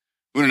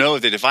 We want to know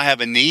that if I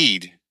have a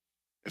need,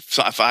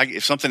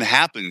 if something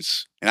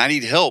happens and I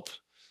need help,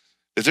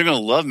 that they're going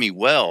to love me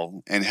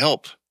well and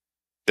help.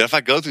 That if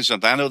I go through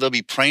something, I know they'll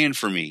be praying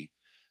for me.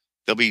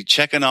 They'll be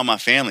checking on my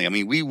family. I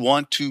mean, we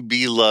want to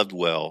be loved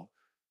well,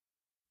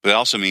 but it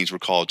also means we're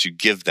called to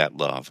give that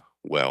love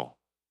well.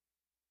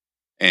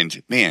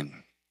 And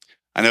man,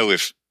 I know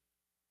if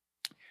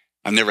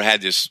I've never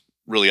had this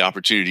really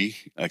opportunity,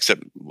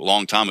 except a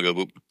long time ago,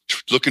 but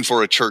looking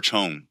for a church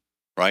home,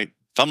 right?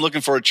 If I'm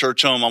looking for a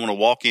church home, I'm going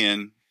to walk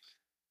in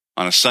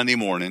on a Sunday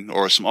morning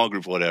or a small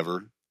group,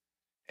 whatever.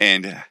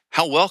 And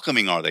how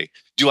welcoming are they?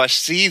 Do I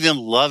see them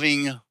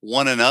loving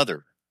one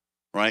another,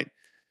 right?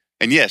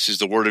 And yes, is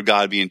the word of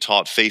God being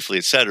taught faithfully,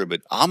 etc.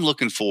 But I'm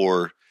looking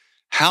for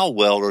how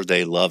well are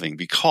they loving,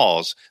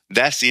 because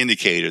that's the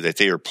indicator that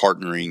they are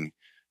partnering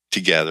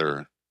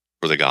together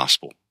for the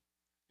gospel.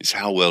 Is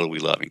how well are we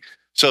loving?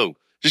 So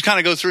just kind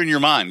of go through in your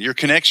mind, your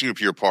connection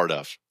group you're part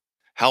of.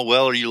 How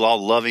well are you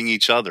all loving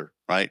each other,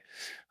 right?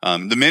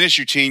 The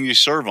ministry team you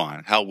serve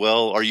on, how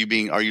well are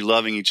you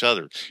loving each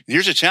other? And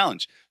here's a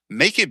challenge.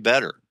 Make it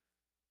better.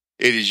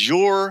 It is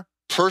your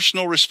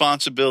personal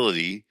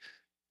responsibility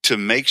to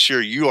make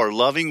sure you are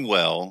loving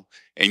well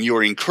and you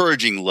are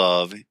encouraging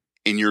love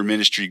in your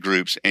ministry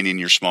groups and in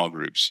your small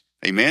groups.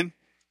 Amen?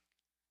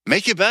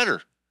 Make it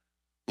better.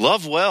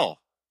 Love well.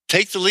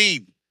 Take the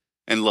lead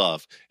and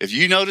love. If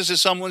you notice that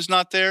someone's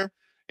not there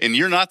and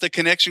you're not the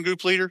connection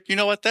group leader, you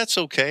know what? That's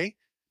okay.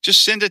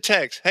 Just send a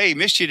text. Hey,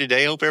 missed you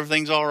today. Hope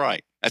everything's all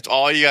right. That's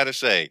all you got to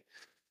say.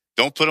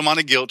 Don't put them on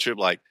a guilt trip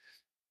like,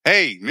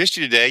 hey, missed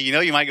you today. You know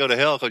you might go to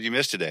hell because you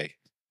missed today.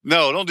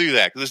 No, don't do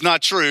that because it's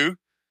not true,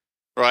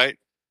 right?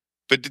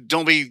 But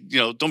don't be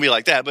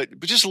like that. But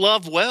just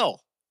love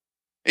well.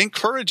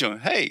 Encourage them.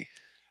 Hey,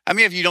 how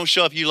many of you don't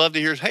show up? You love to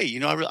hear, hey,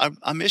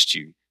 I missed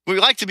you. We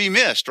like to be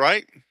missed,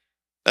 right?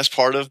 That's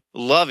part of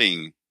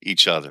loving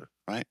each other,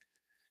 right?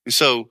 And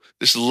so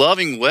this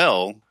loving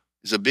well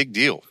is a big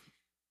deal.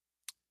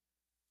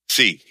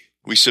 C,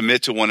 we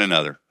submit to one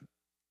another.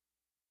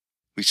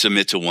 We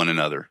submit to one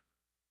another.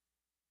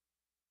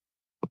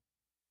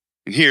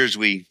 And here as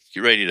we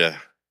get ready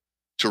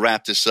to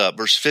wrap this up,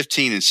 verse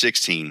 15 and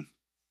 16.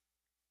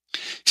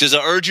 It says,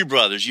 I urge you,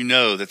 brothers, you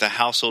know that the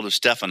household of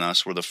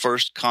Stephanas were the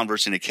first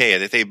converts in Achaia,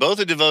 that they both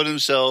had devoted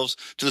themselves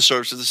to the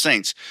service of the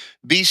saints.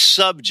 Be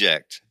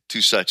subject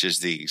to such as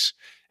these,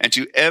 and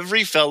to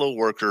every fellow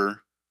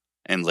worker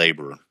and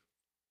laborer.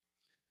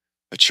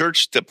 A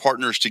church that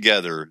partners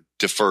together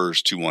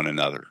defers to one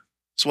another.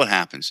 That's what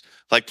happens.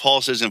 Like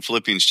Paul says in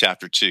Philippians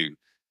chapter 2,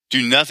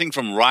 do nothing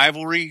from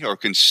rivalry or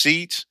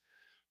conceit,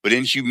 but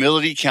in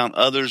humility count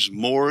others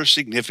more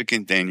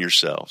significant than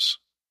yourselves.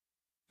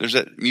 There's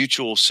that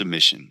mutual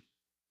submission.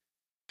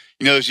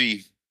 As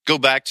we go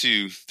back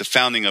to the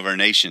founding of our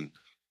nation,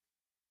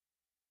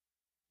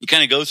 you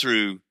kind of go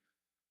through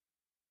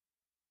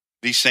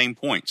these same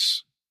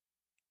points.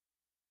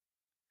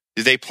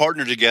 Did they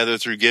partner together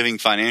through giving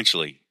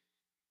financially?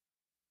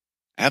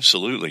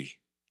 Absolutely.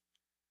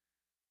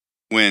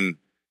 When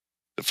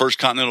the First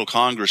Continental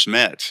Congress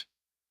met,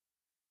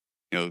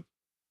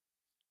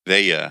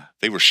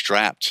 they were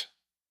strapped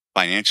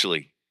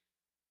financially.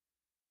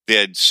 They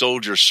had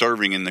soldiers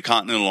serving in the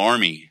Continental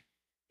Army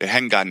that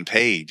hadn't gotten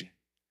paid.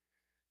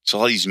 So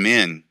all these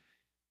men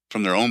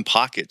from their own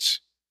pockets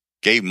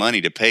gave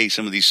money to pay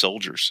some of these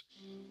soldiers.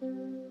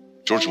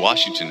 George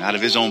Washington, out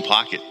of his own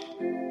pocket,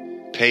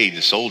 paid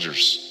the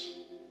soldiers.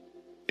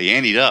 They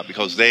anteed up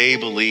because they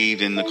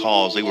believed in the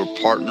cause. They were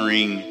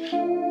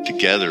partnering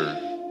together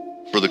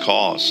for the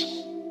cause.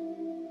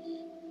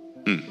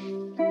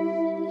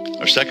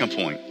 Our second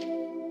point,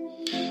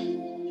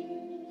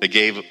 they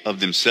gave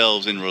of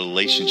themselves in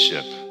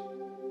relationship.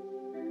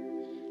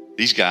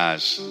 These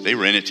guys, they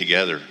were in it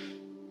together.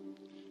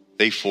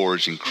 They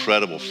forged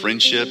incredible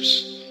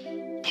friendships,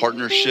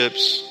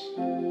 partnerships,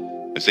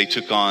 as they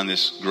took on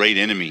this great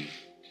enemy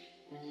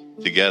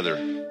together.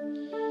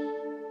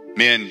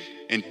 Men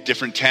in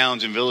different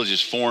towns and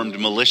villages formed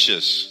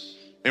militias.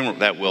 They weren't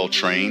that well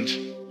trained.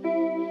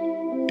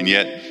 And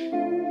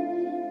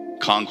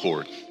yet,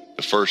 Concord,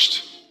 the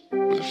first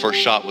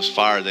shot was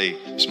fired,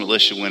 this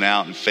militia went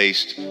out and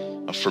faced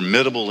a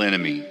formidable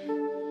enemy.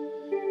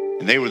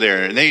 And they were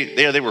there, and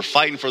they were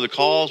fighting for the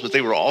cause, but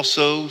they were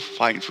also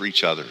fighting for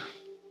each other.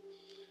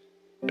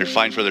 They're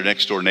fighting for their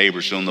next door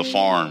neighbors who own the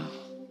farm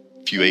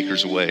a few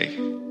acres away.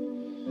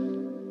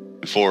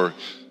 And for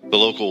the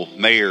local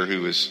mayor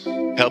who was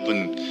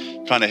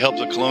trying to help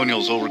the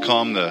colonials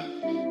overcome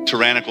the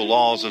tyrannical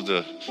laws of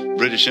the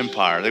British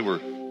Empire. They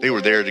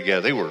were there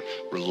together. They were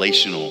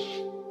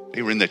relational.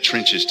 They were in the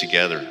trenches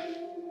together.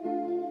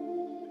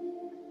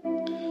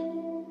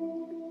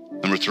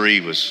 Number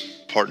 3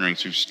 was partnering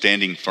through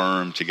standing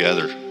firm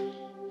together.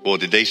 Well,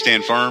 did they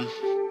stand firm?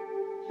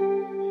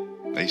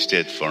 They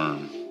stood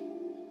firm.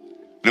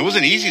 And it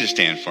wasn't easy to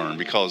stand firm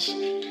because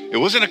it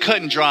wasn't a cut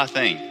and dry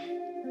thing.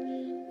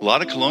 A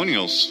lot of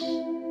colonials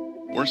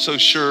weren't so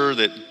sure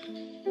that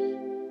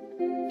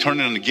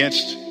turning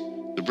against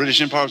the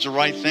British Empire was the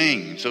right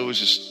thing. So it was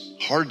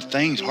just hard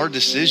things, hard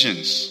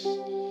decisions.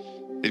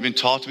 They'd been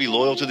taught to be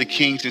loyal to the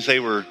king since they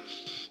were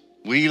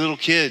wee little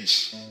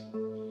kids.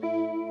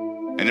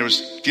 And there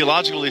was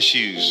theological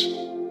issues.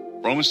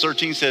 Romans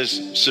 13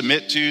 says,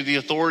 submit to the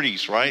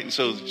authorities, right? And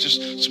so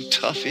just some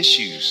tough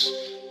issues.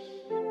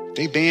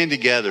 They band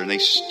together and they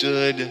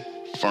stood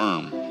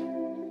firm.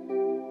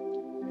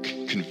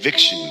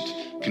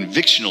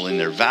 Convictional in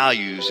their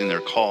values, in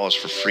their cause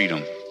for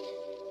freedom.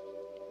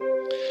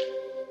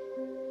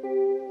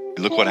 And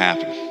look what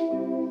happened.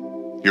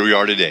 Here we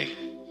are today,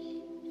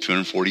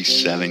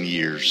 247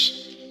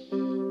 years.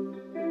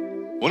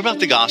 What about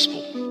the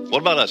gospel? What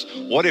about us?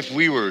 What if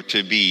we were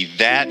to be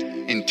that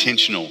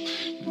intentional,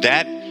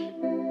 that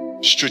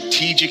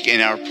strategic in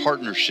our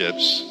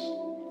partnerships,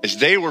 as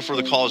they were for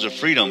the cause of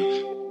freedom,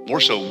 more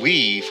so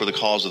we for the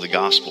cause of the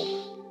gospel?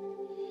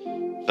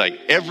 Like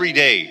every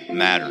day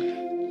mattered.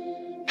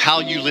 How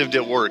you lived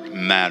at work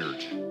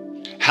mattered.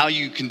 How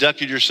you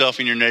conducted yourself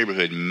in your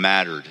neighborhood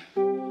mattered.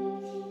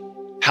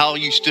 How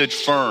you stood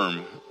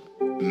firm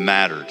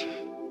mattered.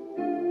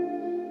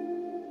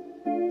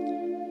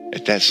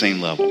 At that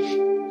same level,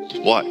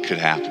 what could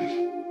happen?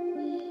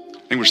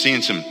 I think we're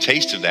seeing some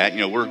taste of that.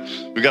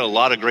 We've got a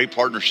lot of great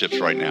partnerships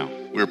right now.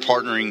 We're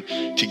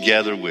partnering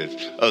together with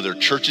other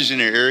churches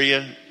in our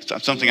area.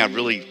 Something I've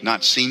really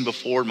not seen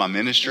before in my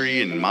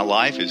ministry and in my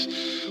life is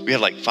we have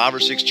like 5 or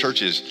 6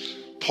 churches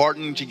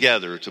partnering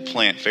together to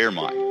plant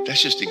Fairmont.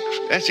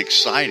 That's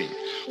exciting.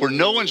 Where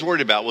no one's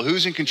worried about, well,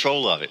 who's in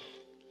control of it?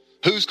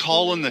 Who's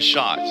calling the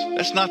shots?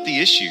 That's not the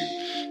issue.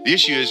 The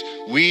issue is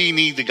we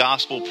need the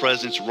gospel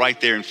presence right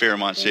there in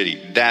Fairmont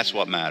City. That's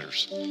what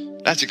matters.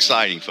 That's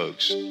exciting,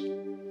 folks.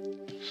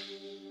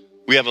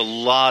 We have a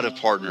lot of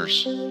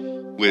partners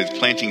with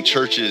planting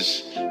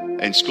churches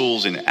and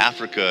schools in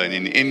Africa and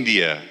in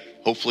India,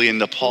 hopefully in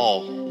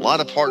Nepal. A lot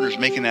of partners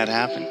making that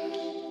happen.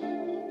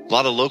 A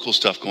lot of local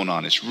stuff going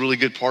on. It's really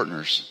good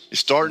partners. I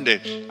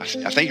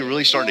think it's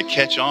really starting to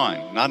catch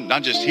on.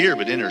 Not just here,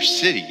 but in our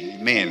city.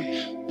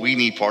 Man, we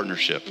need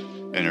partnership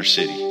in our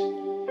city.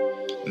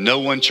 No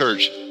one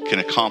church can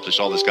accomplish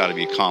all that's got to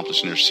be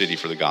accomplished in our city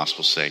for the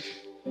gospel's sake.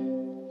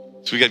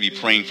 So we got to be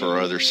praying for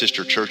our other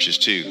sister churches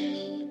too.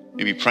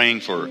 Maybe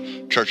praying for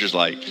churches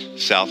like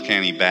South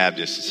County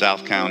Baptist,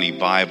 South County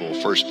Bible,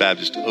 First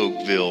Baptist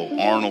Oakville,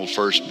 Arnold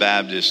First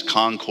Baptist,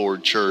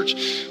 Concord Church.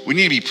 We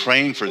need to be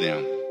praying for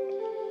them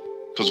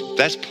because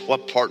that's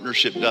what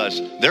partnership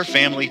does. They're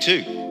family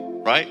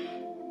too, right?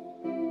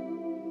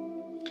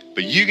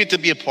 But you get to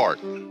be a part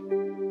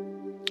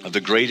of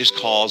the greatest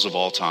cause of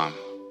all time.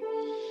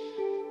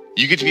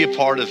 You get to be a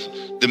part of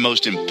the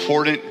most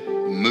important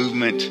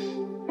movement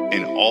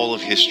in all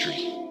of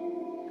history.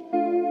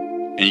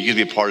 And you get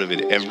to be a part of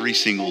it every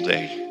single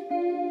day.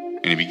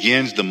 And it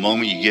begins the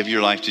moment you give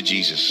your life to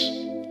Jesus,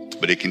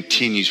 but it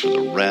continues for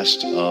the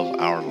rest of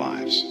our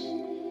lives.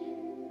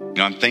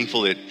 I'm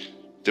thankful that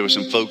there were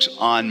some folks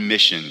on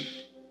mission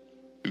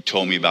who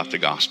told me about the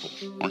gospel.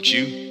 Aren't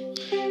you?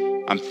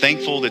 I'm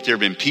thankful that there have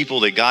been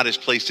people that God has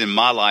placed in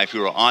my life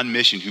who are on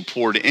mission, who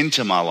poured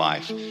into my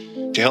life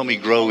to help me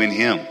grow in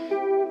Him.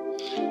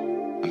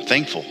 I'm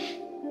thankful.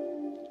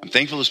 I'm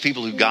thankful those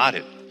people who got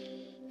it,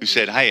 who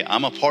said, hey,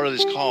 I'm a part of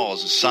this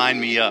cause, sign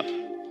me up.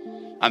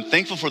 I'm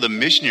thankful for the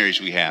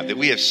missionaries we have, that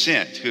we have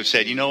sent, who have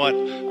said, you know what,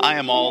 I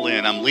am all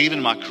in. I'm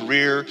leaving my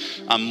career.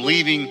 I'm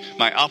leaving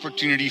my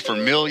opportunity for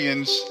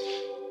millions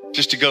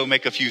just to go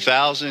make a few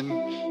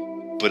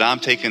thousand, but I'm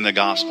taking the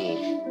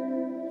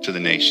gospel to the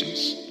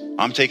nations.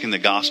 I'm taking the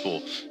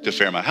gospel to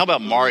Fairmount. How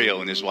about Mario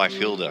and his wife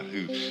Hilda,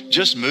 who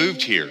just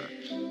moved here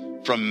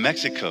from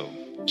Mexico?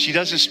 She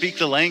doesn't speak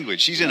the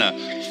language. She's in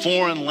a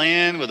foreign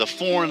land with a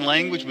foreign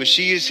language, but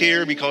she is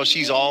here because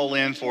she's all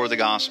in for the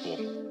gospel.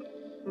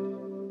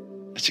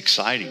 That's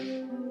exciting.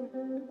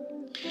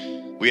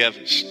 We have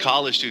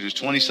college students,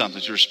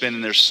 20-somethings, who are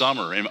spending their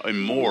summer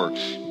and more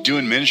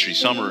doing ministry.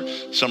 Some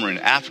are in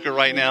Africa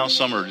right now.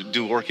 Some are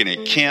working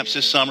at camps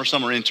this summer.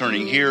 Some are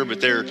interning here, but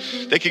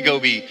they could go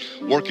be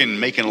working,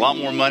 making a lot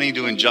more money,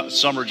 doing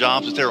summer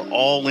jobs, but they're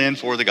all in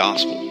for the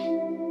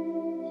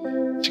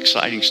gospel. It's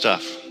exciting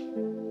stuff.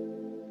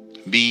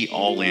 Be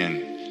all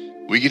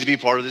in. We get to be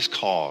part of this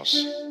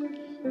cause,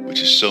 which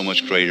is so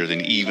much greater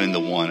than even the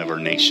one of our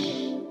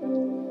nation.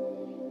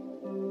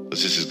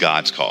 This is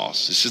God's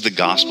cause. This is the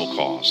gospel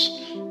cause.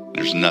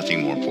 There's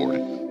nothing more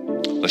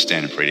important. Let's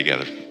stand and pray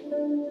together.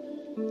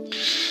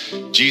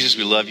 Jesus,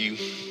 we love you,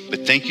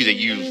 but thank you that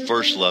you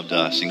first loved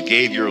us and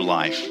gave your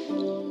life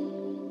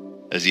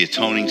as the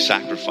atoning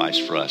sacrifice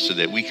for us so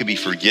that we could be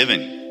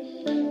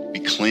forgiven,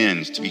 be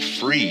cleansed, to be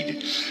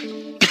freed,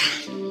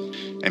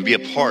 and be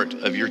a part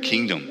of your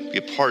kingdom, be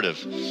a part of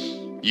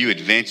you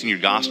advancing your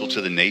gospel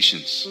to the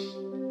nations.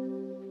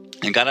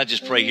 And God, I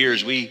just pray here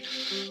as we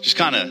just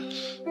kind of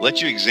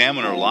let you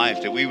examine our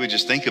life, that we would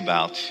just think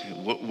about,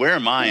 where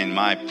am I in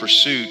my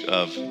pursuit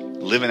of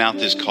living out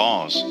this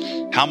cause?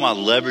 How am I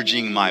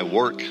leveraging my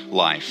work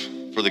life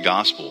for the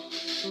gospel?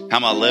 How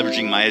am I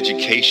leveraging my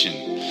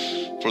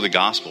education for the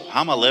gospel? How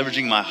am I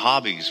leveraging my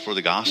hobbies for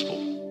the gospel?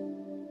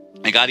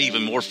 And God,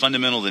 even more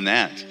fundamental than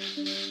that,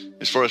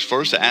 is for us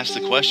first to ask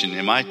the question,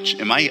 am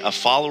I a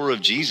follower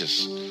of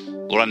Jesus?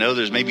 Lord, I know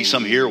there's maybe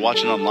some here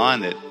watching online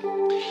that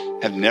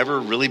have never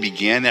really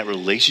began that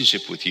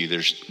relationship with you.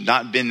 There's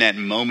not been that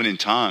moment in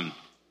time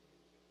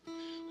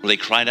where they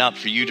cried out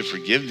for you to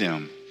forgive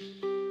them,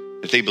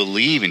 that they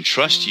believe and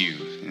trust you,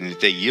 and that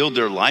they yield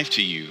their life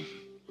to you.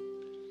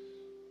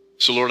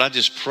 So Lord, I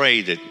just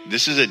pray that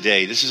this is a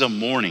day, this is a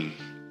morning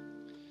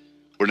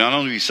where not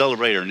only we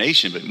celebrate our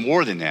nation, but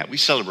more than that, we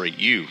celebrate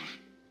you.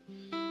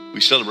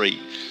 We celebrate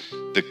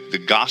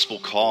the gospel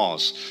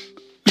cause.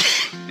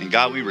 And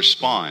God, we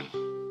respond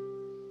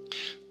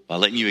by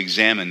letting you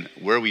examine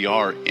where we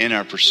are in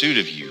our pursuit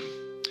of you.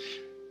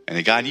 And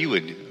that God, you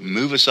would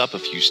move us up a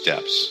few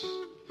steps.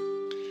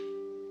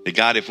 That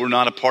God, if we're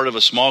not a part of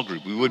a small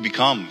group, we would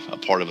become a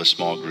part of a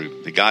small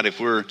group. That God, if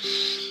we're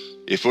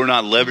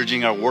not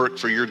leveraging our work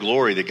for your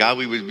glory, that God,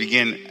 we would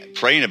begin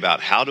praying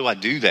about, how do I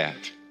do that?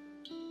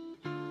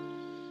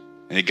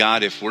 And that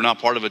God, if we're not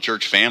part of a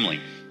church family,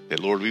 that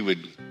Lord, we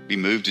would be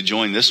moved to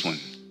join this one.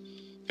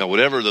 God,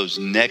 whatever those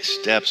next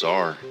steps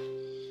are,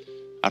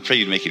 I pray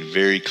you'd make it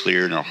very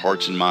clear in our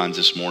hearts and minds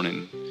this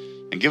morning,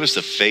 and give us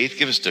the faith,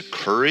 give us the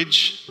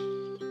courage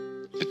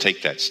to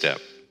take that step.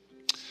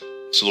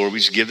 So Lord, we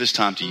just give this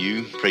time to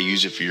you. Pray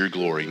use it for your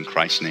glory. In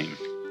Christ's name,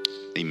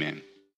 amen.